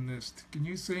suspects in this. Can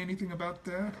you say anything about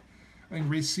that? I think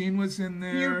Racine was in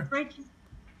there. You're breaking.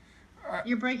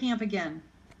 You're breaking up again.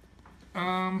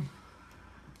 Can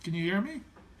you hear me?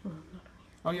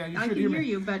 Oh yeah, you I should can hear hear me.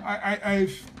 you, but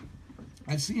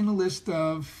I've seen a list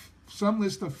of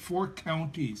 4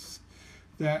 counties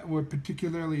that were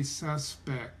particularly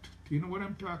suspect. Do you know what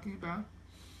I'm talking about?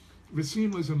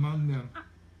 Racine was among them.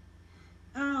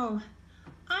 oh,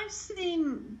 I've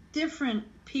seen different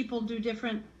people do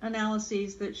different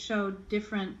analyses that showed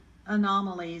different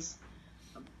anomalies.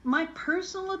 My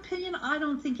personal opinion, I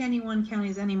don't think any one county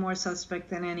is any more suspect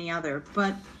than any other,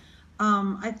 but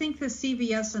I think the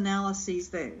CVS analyses,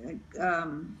 the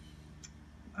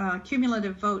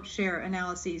cumulative vote share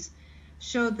analyses,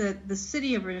 showed that the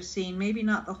city of Racine, maybe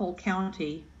not the whole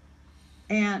county,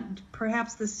 and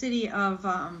perhaps the city of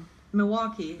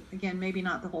Milwaukee, again, maybe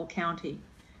not the whole county,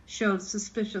 showed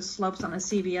suspicious slopes on a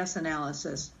CVS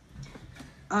analysis.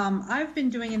 I've been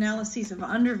doing analyses of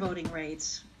undervoting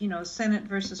rates, Senate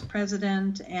versus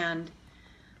president, and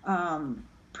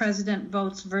president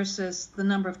votes versus the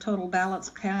number of total ballots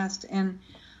cast. And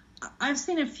I've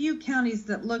seen a few counties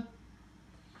that look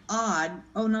odd.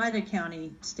 Oneida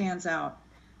County stands out,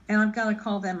 and I've got to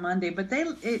call them Monday. But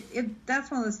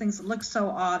that's one of those things that looks so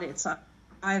odd. It's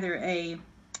either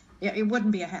it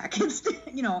wouldn't be a hack. It's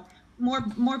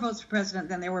more votes for president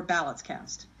than there were ballots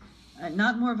cast.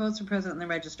 Not more votes for president than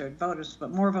registered voters,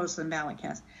 but more votes than ballot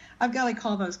cast. I've got to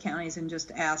call those counties and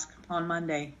just ask on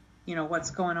Monday,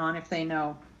 what's going on, if they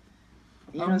know.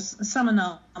 Some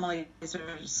anomalies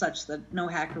are such that no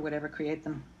hacker would ever create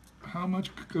them. How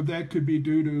much of that could be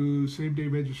due to same-day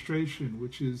registration,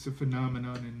 which is a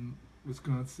phenomenon in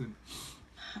Wisconsin?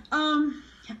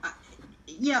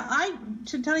 Yeah,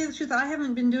 to tell you the truth, I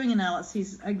haven't been doing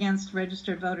analyses against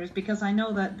registered voters because I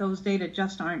know that those data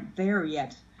just aren't there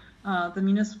yet. The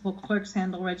municipal clerks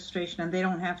handle registration, and they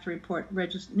don't have to report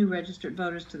new registered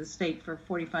voters to the state for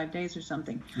 45 days or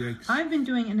something. Yikes. I've been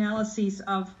doing analyses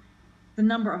of the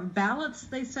number of ballots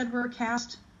they said were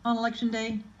cast on Election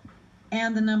Day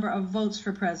and the number of votes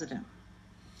for president.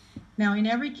 Now, in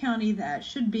every county, that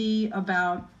should be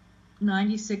about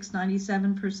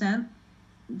 96-97%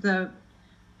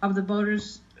 of the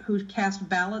voters who cast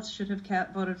ballots should have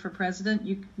voted for president.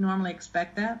 You normally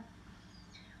expect that.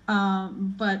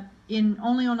 But in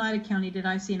only Oneida County did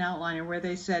I see an outliner where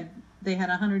they said they had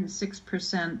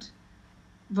 106%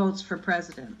 votes for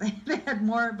president. They had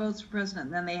more votes for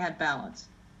president than they had ballots.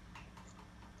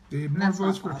 They had more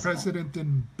votes for president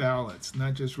than ballots,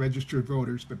 not just registered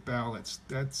voters, but ballots.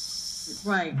 That's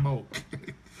right. Smoke.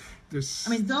 I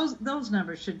mean, those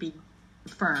numbers should be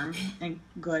firm and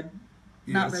good.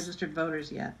 Yes. Not registered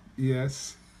voters yet.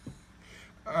 Yes.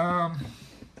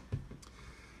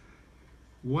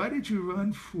 Why did you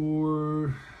run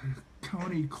for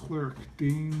county clerk,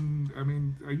 Dean? I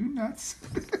mean, are you nuts?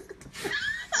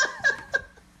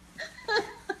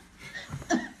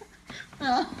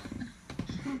 Well,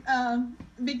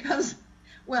 because,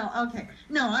 okay.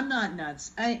 No, I'm not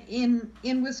nuts. In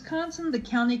Wisconsin, the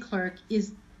county clerk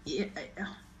is the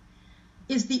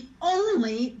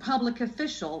only public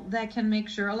official that can make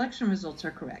sure election results are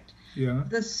correct. Yeah.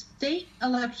 The state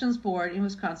elections board in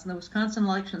Wisconsin, the Wisconsin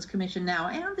Elections Commission now,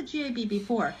 and the GAB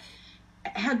before,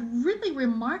 had really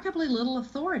remarkably little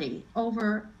authority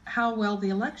over how well the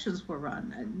elections were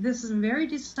run. This is a very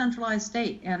decentralized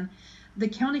state, and the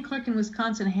county clerk in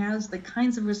Wisconsin has the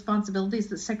kinds of responsibilities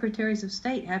that secretaries of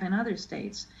state have in other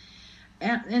states.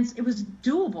 And it was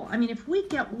doable. I mean, if we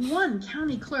get one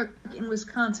county clerk in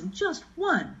Wisconsin, just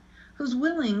one, who's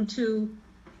willing to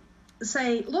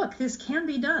say, look, this can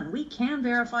be done. We can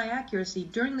verify accuracy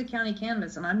during the county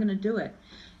canvass, and I'm going to do it.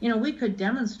 We could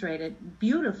demonstrate it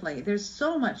beautifully. There's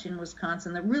so much in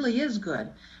Wisconsin that really is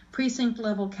good. Precinct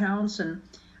level counts and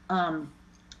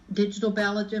digital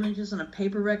ballot images and a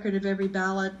paper record of every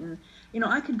ballot. And,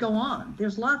 I could go on.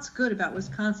 There's lots good about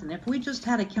Wisconsin. If we just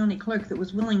had a county clerk that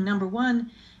was willing, number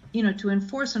one, to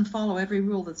enforce and follow every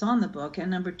rule that's on the book, and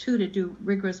number two, to do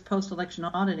rigorous post-election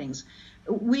auditings,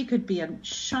 we could be a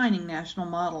shining national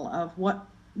model of what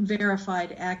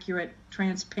verified, accurate,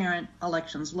 transparent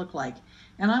elections look like.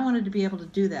 And I wanted to be able to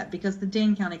do that because the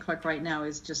Dane County clerk right now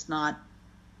is just not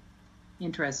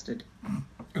interested.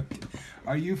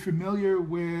 Are you familiar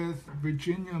with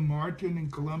Virginia Martin in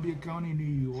Columbia County,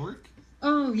 New York?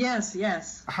 Oh, yes.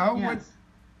 Yes.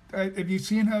 Have you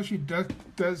seen how she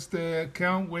does the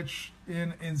count, which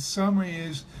in summary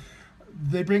is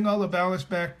they bring all the ballots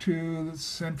back to the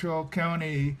central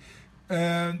county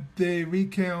and they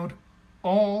recount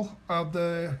all of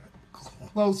the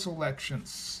close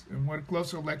elections. And what a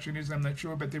close election is, I'm not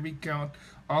sure, but they recount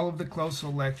all of the close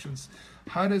elections.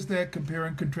 How does that compare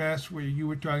and contrast where you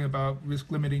were talking about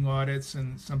risk limiting audits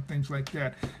and some things like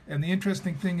that? And the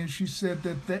interesting thing is she said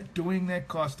that doing that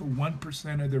cost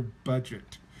 1% of their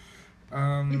budget.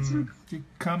 Do you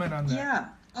comment on that?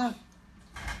 Yeah.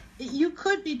 You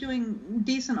could be doing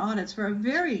decent audits for a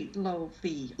very low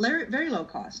fee, very low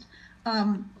cost.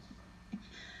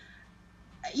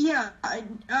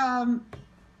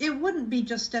 It wouldn't be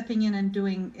just stepping in and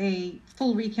doing a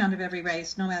full recount of every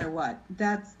race, no matter what.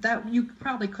 That you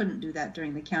probably couldn't do that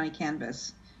during the county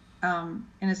canvass. And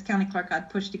as county clerk, I'd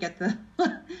push to get the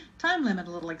time limit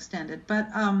a little extended. But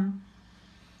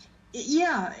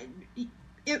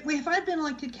if I'd been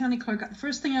elected county clerk, the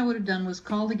first thing I would have done was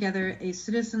call together a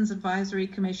citizens advisory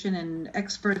commission and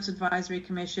experts advisory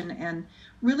commission and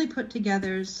really put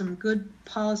together some good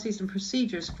policies and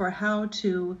procedures for how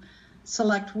to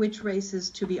select which races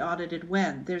to be audited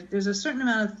when. There's a certain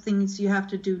amount of things you have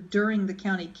to do during the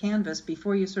county canvass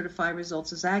before you certify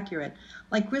results as accurate.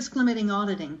 Like risk limiting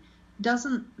auditing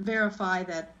doesn't verify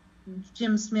that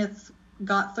Jim Smith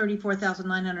got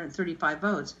 34,935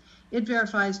 votes. It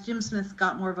verifies Jim Smith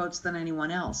got more votes than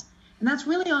anyone else. And that's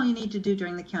really all you need to do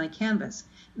during the county canvass.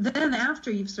 Then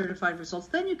after you've certified results,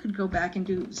 then you could go back and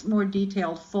do more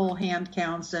detailed full hand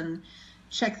counts and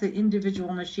check the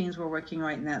individual machines were working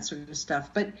right and that sort of stuff.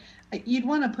 But you'd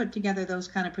want to put together those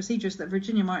kind of procedures that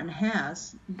Virginia Martin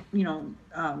has,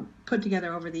 put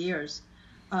together over the years.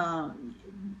 To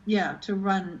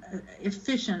run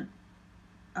efficient,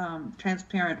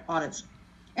 transparent audits.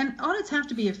 And audits have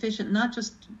to be efficient, not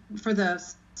just for the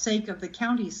sake of the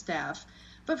county staff,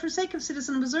 but for sake of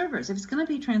citizen observers. If it's going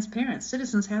to be transparent,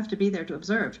 citizens have to be there to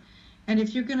observe. And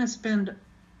if you're going to spend,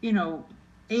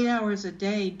 8 hours a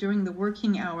day during the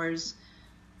working hours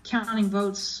counting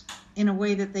votes in a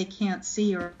way that they can't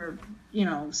see or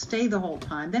stay the whole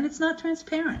time, then it's not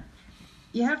transparent.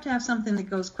 You have to have something that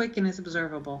goes quick and is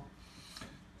observable.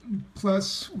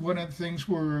 Plus, one of the things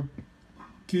we're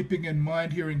keeping in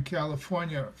mind here in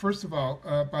California, first of all,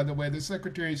 by the way, the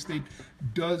Secretary of State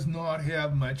does not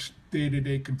have much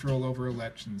day-to-day control over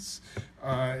elections.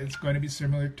 It's going to be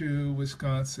similar to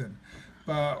Wisconsin.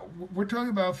 We're talking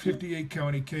about 58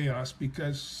 county chaos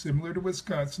because, similar to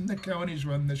Wisconsin, the counties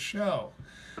run the show.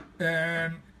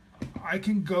 And I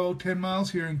can go 10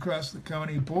 miles here and cross the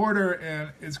county border,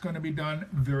 and it's going to be done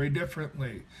very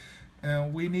differently.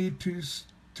 And we need to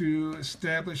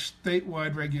establish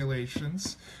statewide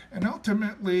regulations and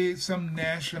ultimately some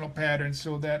national patterns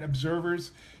so that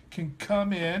observers can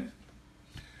come in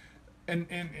and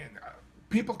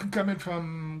people can come in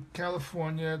from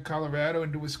California, Colorado,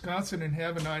 into Wisconsin and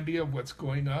have an idea of what's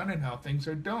going on and how things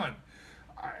are done.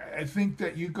 I think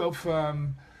that you go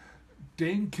from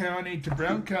Dane County to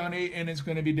Brown County and it's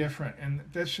going to be different. And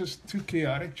that's just too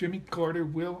chaotic. Jimmy Carter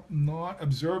will not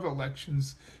observe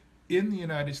elections in the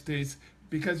United States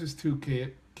because it's too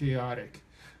chaotic.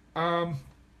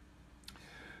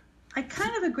 I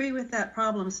kind of agree with that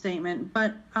problem statement,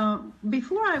 but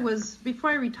before I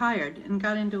retired and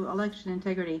got into election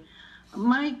integrity,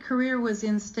 my career was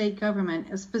in state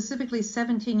government, specifically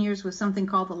 17 years with something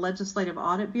called the Legislative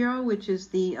Audit Bureau, which is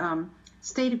the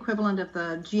state equivalent of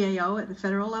the GAO at the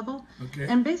federal level. Okay.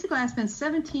 And basically I spent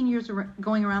 17 years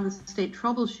going around the state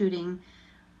troubleshooting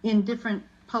in different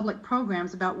public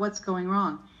programs about what's going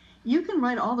wrong. You can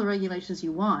write all the regulations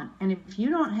you want, and if you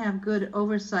don't have good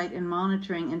oversight and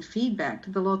monitoring and feedback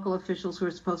to the local officials who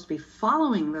are supposed to be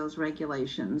following those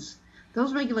regulations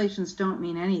don't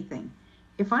mean anything.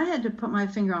 If I had to put my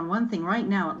finger on one thing right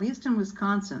now, at least in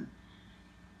Wisconsin,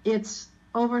 it's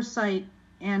oversight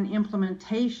and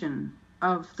implementation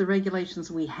of the regulations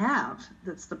we have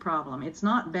that's the problem. It's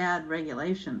not bad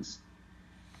regulations.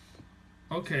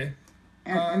 Okay.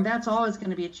 And that's always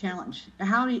going to be a challenge.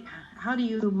 How do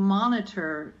you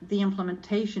monitor the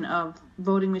implementation of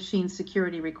voting machine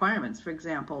security requirements, for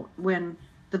example, when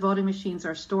the voting machines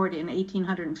are stored in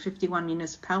 1,851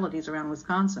 municipalities around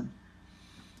Wisconsin?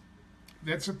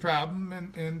 That's a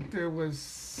problem, and there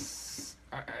was,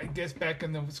 I guess back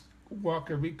in the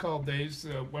Walker recall days,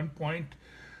 at one point,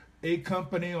 a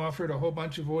company offered a whole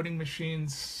bunch of voting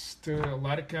machines to a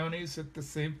lot of counties at the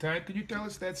same time. Could you tell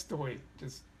us that story,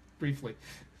 just briefly?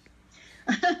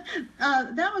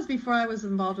 That was before I was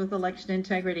involved with election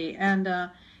integrity, and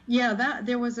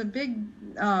there was a big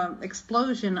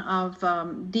explosion of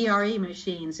DRE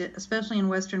machines, especially in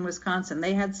western Wisconsin.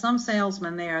 They had some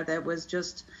salesman there that was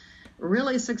just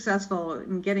really successful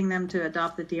in getting them to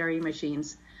adopt the DRE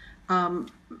machines.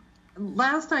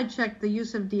 Last I checked, the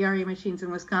use of DRE machines in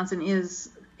Wisconsin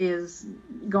is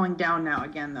going down now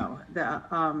again, though.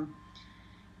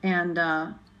 And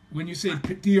When you say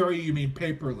DRE, you mean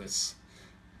paperless.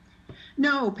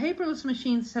 no, paperless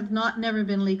machines have never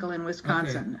been legal in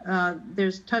Wisconsin. Okay.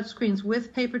 There's touchscreens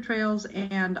with paper trails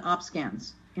and op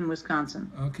scans in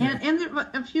Wisconsin. Okay. And there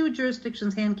are a few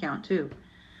jurisdictions hand count too.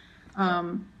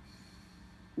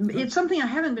 It's something I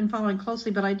haven't been following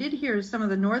closely, but I did hear some of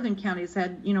the northern counties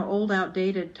had, old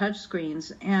outdated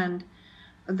touchscreens, and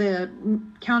the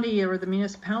county or the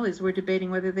municipalities were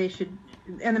debating whether they should,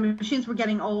 and the machines were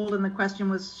getting old, and the question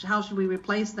was, how should we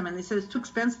replace them? And they said it's too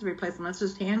expensive to replace them. Let's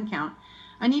just hand count.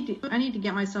 I need to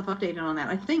get myself updated on that.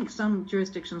 I think some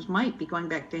jurisdictions might be going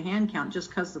back to hand count just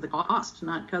because of the cost,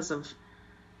 not because of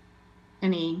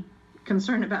any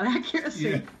concern about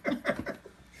accuracy. Yeah.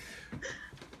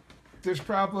 There's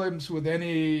problems with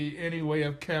any way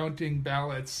of counting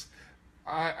ballots.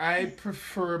 I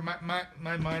prefer,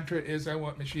 my mantra is I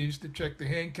want machines to check the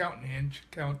hand count and hand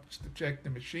counts to check the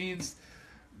machines.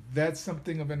 That's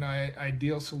something of an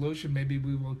ideal solution. Maybe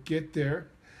we will get there.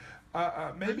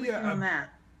 Maybe a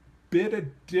bit of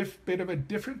a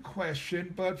different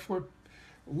question, but for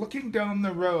looking down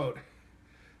the road,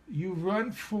 you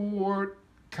run for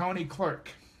county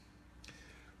clerk.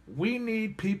 We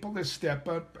need people to step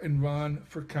up and run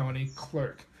for county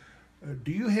clerk.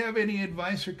 Do you have any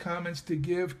advice or comments to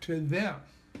give to them?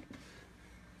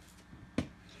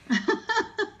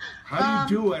 How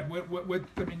do you do it? What?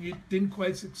 I mean, you didn't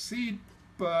quite succeed,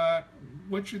 but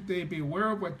what should they be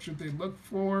aware of? What should they look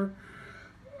for?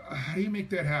 How do you make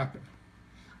that happen?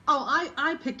 Oh,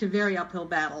 I picked a very uphill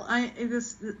battle.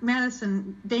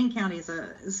 Dane County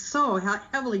is so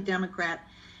heavily Democrat,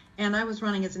 and I was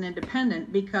running as an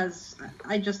independent because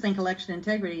I just think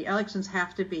elections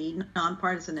have to be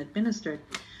nonpartisan administered.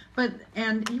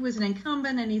 And he was an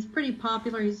incumbent, and he's pretty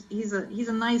popular. He's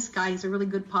a nice guy. He's a really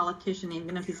good politician,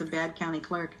 even if he's a bad county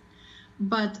clerk.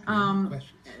 But I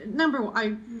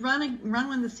run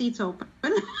when the seat's open.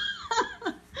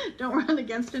 Don't run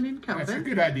against an incumbent. That's a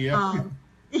good idea.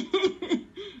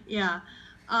 Yeah.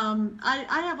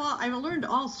 I've learned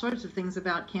all sorts of things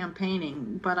about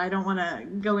campaigning, but I don't want to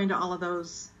go into all of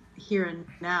those here and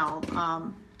now.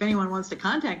 If anyone wants to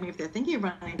contact me, if they're thinking of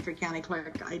running for county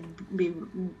clerk,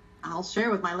 I'll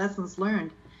share with my lessons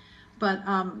learned. But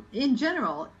in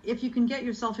general, if you can get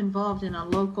yourself involved in a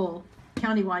local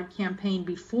countywide campaign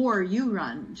before you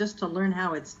run, just to learn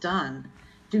how it's done,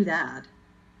 do that.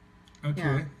 Okay.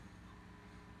 Yeah.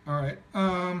 All right.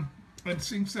 I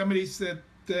think somebody said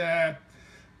that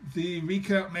the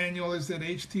recount manual is at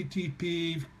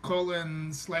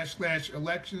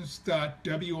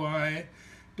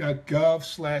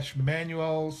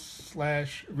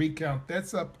http://elections.wi.gov/manual/recount.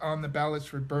 That's up on the Ballots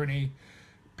for Bernie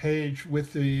page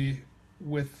with the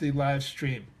live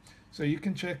stream, so you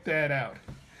can check that out.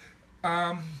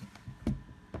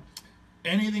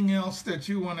 Anything else that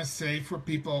you want to say for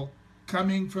people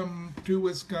coming to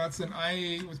Wisconsin?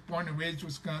 I was born and raised in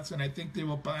Wisconsin. I think they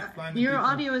will find your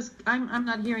audio is. I'm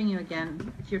not hearing you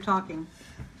again. If you're talking.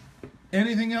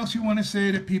 Anything else you want to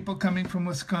say to people coming from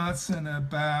Wisconsin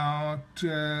about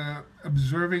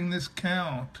observing this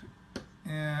count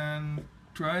and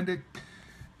trying to,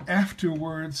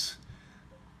 afterwards,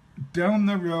 down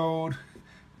the road,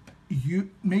 you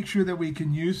make sure that we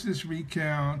can use this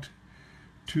recount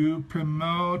to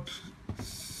promote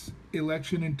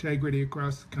election integrity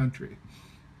across the country?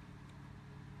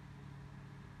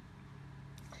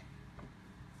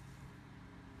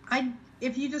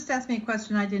 If you just asked me a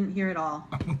question, I didn't hear it all.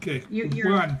 Okay.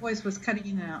 Your voice was cutting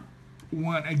in and out.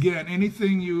 Again,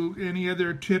 any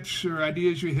other tips or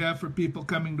ideas you have for people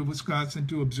coming to Wisconsin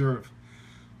to observe?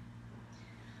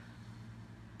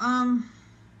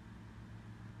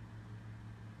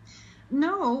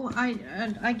 No,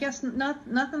 I guess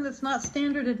nothing that's not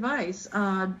standard advice.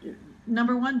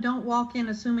 Number one, don't walk in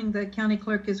assuming the county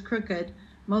clerk is crooked.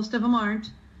 Most of them aren't.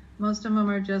 Most of them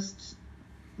are just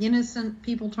innocent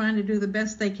people trying to do the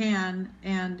best they can,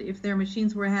 and if their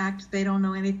machines were hacked, they don't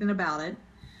know anything about it.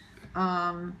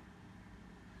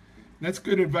 That's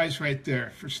good advice right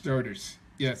there for starters.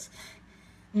 Yes.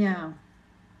 Yeah.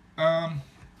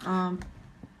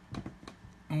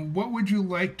 What would you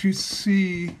like to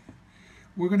see?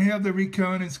 We're going to have the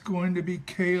recount. It's going to be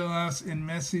chaos and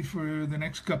messy for the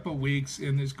next couple of weeks,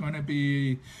 and there's going to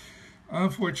be,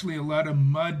 unfortunately, a lot of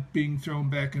mud being thrown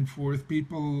back and forth.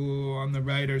 People on the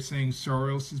right are saying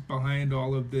Soros is behind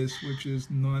all of this, which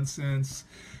is nonsense.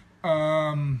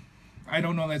 I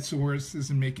don't know that Soros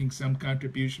isn't making some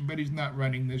contribution, but he's not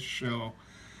running this show.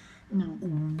 No.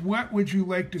 What would you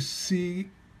like to see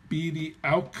be the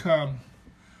outcome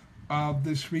of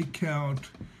this recount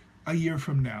a year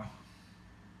from now?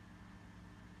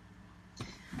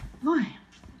 Boy,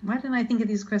 Why didn't I think of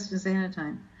these questions ahead of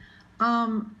time?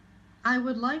 I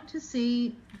would like to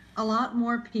see a lot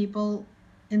more people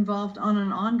involved on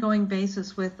an ongoing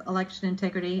basis with election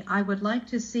integrity. I would like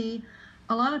to see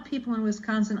a lot of people in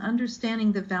Wisconsin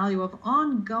understanding the value of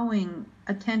ongoing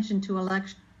attention to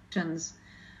elections.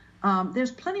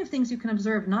 There's plenty of things you can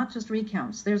observe, not just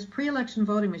recounts. There's pre-election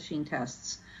voting machine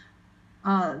tests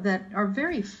that are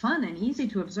very fun and easy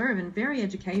to observe and very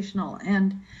educational.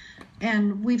 And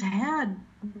we've had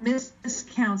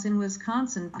miscounts in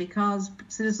Wisconsin because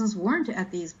citizens weren't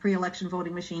at these pre-election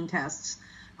voting machine tests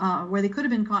where they could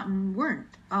have been caught and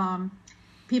weren't.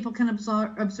 People can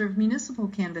observe municipal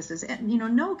canvasses.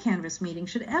 No canvass meeting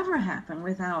should ever happen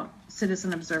without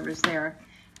citizen observers there.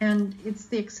 And it's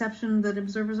the exception that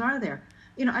observers are there.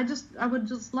 I would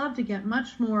just love to get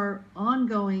much more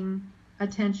ongoing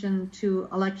attention to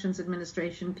elections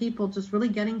administration, people just really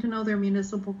getting to know their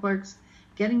municipal clerks,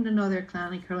 getting to know their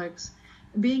county clerks,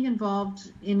 being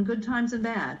involved in good times and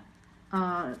bad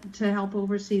to help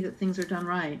oversee that things are done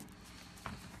right.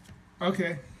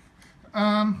 Okay.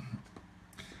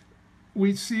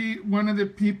 We see one of the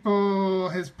people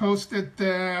has posted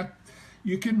that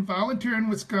you can volunteer in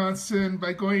Wisconsin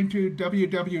by going to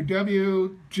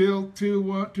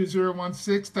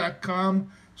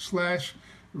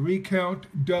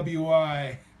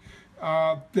www.jill2016.com/recountwi.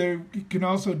 There you can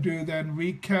also do then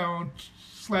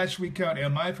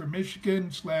recount/recountmi for Michigan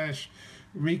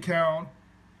 /recount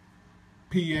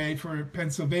PA for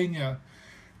Pennsylvania.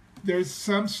 There's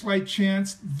some slight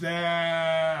chance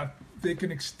that they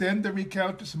can extend the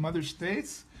recount to some other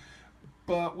states,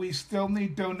 but we still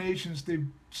need donations. They've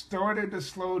started to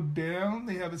slow down.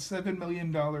 They have a $7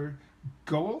 million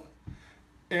goal.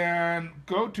 And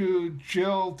go to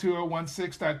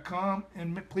jill2016.com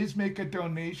and please make a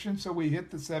donation so we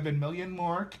hit the 7 million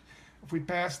mark. If we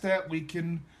pass that, we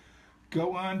can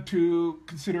go on to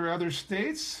consider other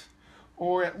states,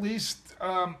 or at least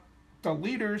the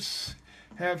leaders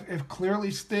have clearly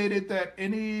stated that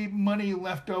any money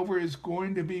left over is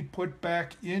going to be put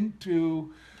back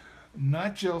into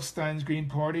not Jill Stein's Green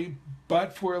Party,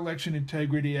 but for election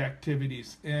integrity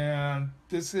activities. And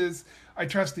I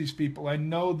trust these people. I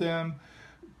know them.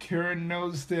 Karen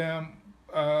knows them.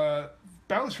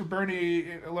 Ballots for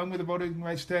Bernie, along with the Voting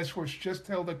Rights Task Force, just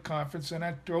held a conference in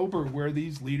October where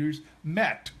these leaders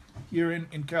met here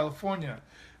in California.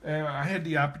 I had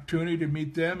the opportunity to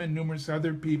meet them and numerous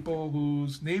other people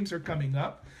whose names are coming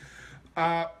up.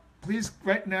 Please,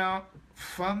 right now,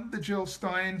 fund the Jill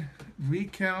Stein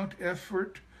recount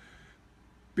effort,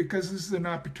 because this is an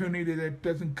opportunity that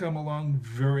doesn't come along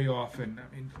very often. I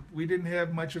mean, we didn't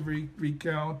have much of a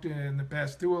recount in the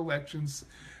past 2 elections.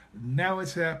 Now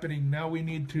it's happening. Now we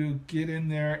need to get in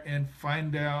there and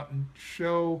find out and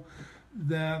show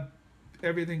that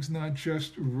everything's not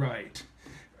just right.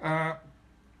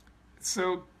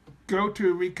 So go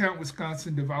to Recount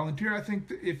Wisconsin to volunteer. I think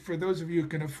that if for those of you who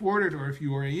can afford it, or if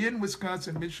you are in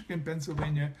Wisconsin, Michigan,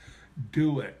 Pennsylvania,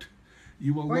 do it.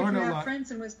 You will learn a lot. Or if you have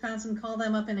friends in Wisconsin, call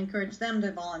them up and encourage them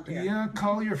to volunteer. Yeah,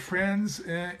 call your friends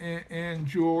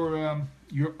and your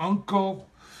uncle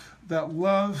that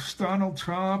loves Donald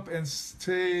Trump and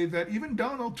say that even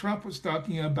Donald Trump was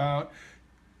talking about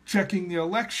checking the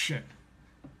election.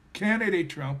 Candidate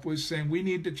Trump was saying we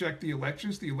need to check the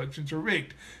elections are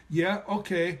rigged. Yeah,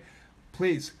 okay,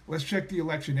 please, let's check the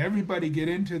election. Everybody get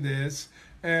into this,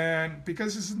 and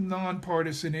because this is a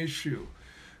nonpartisan issue.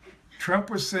 Trump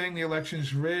was saying the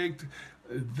election's rigged,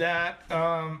 that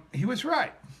he was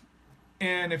right.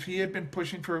 And if he had been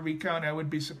pushing for a recount, I would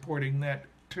be supporting that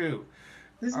too.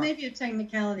 This may be a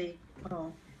technicality.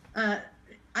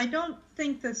 I don't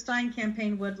think the Stein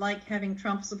campaign would like having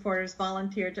Trump supporters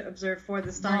volunteer to observe for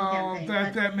the Stein campaign.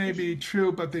 That may be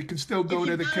true, but they can still go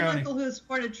to the county. If you've got an uncle who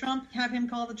supported Trump, have him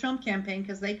call the Trump campaign,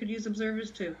 because they could use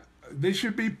observers too. They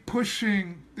should be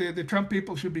pushing, the Trump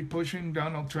people should be pushing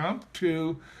Donald Trump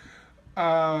to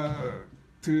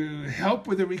help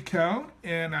with the recount.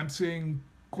 And I'm seeing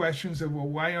questions of, well,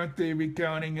 why aren't they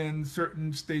recounting in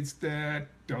certain states that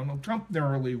Donald Trump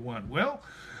narrowly won? Well,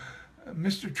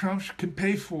 Mr. Trump can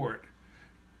pay for it,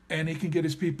 and he can get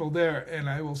his people there, and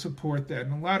I will support that.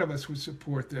 And a lot of us would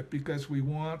support that because we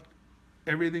want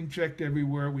everything checked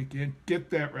everywhere. We can't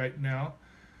get that right now.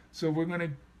 So we're going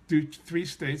to do 3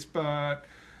 states, but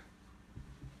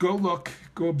go look,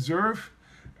 go observe,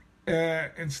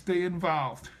 and stay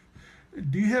involved.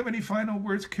 Do you have any final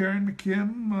words, Karen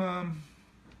McKim?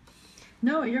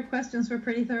 No, your questions were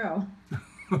pretty thorough.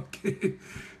 Okay.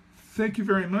 Thank you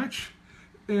very much.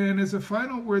 And as a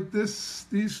final word,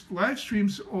 these live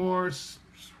streams are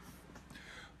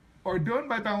done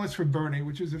by Ballots for Bernie,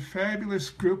 which is a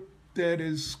fabulous group that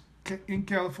is in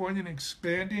California and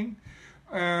expanding.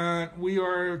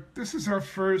 This is our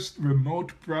first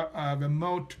remote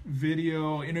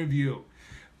video interview.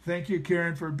 Thank you,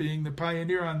 Karen, for being the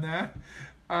pioneer on that.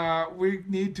 We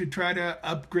need to try to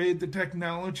upgrade the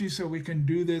technology so we can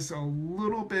do this a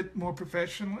little bit more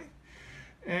professionally.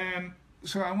 And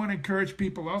so I want to encourage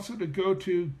people also to go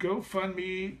to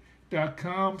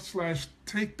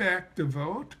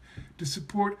GoFundMe.com/TakeBackTheVote to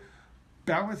support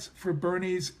Ballots for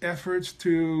Bernie's efforts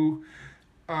to,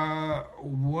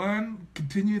 one,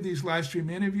 continue these live stream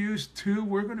interviews. Two,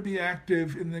 we're going to be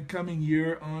active in the coming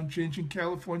year on changing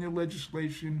California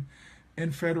legislation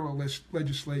and federal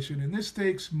legislation. And this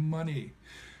takes money.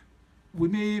 We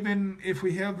may even, if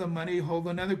we have the money, hold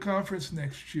another conference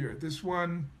next year. This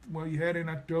one, you had in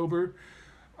October,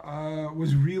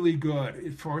 was really good.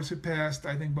 It far surpassed,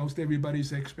 I think, most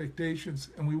everybody's expectations.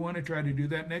 And we want to try to do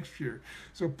that next year.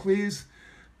 So please,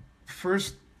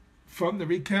 first fund the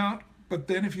recount, but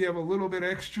then if you have a little bit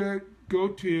extra, go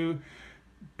to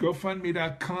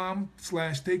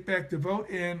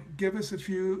GoFundMe.com/TakeBackTheVote and give us a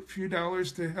few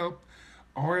dollars to help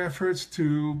our efforts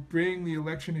to bring the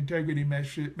election integrity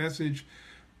message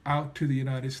out to the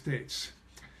United States.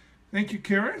 Thank you,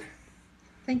 Karen.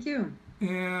 Thank you.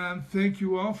 And thank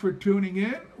you all for tuning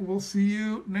in. We'll see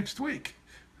you next week.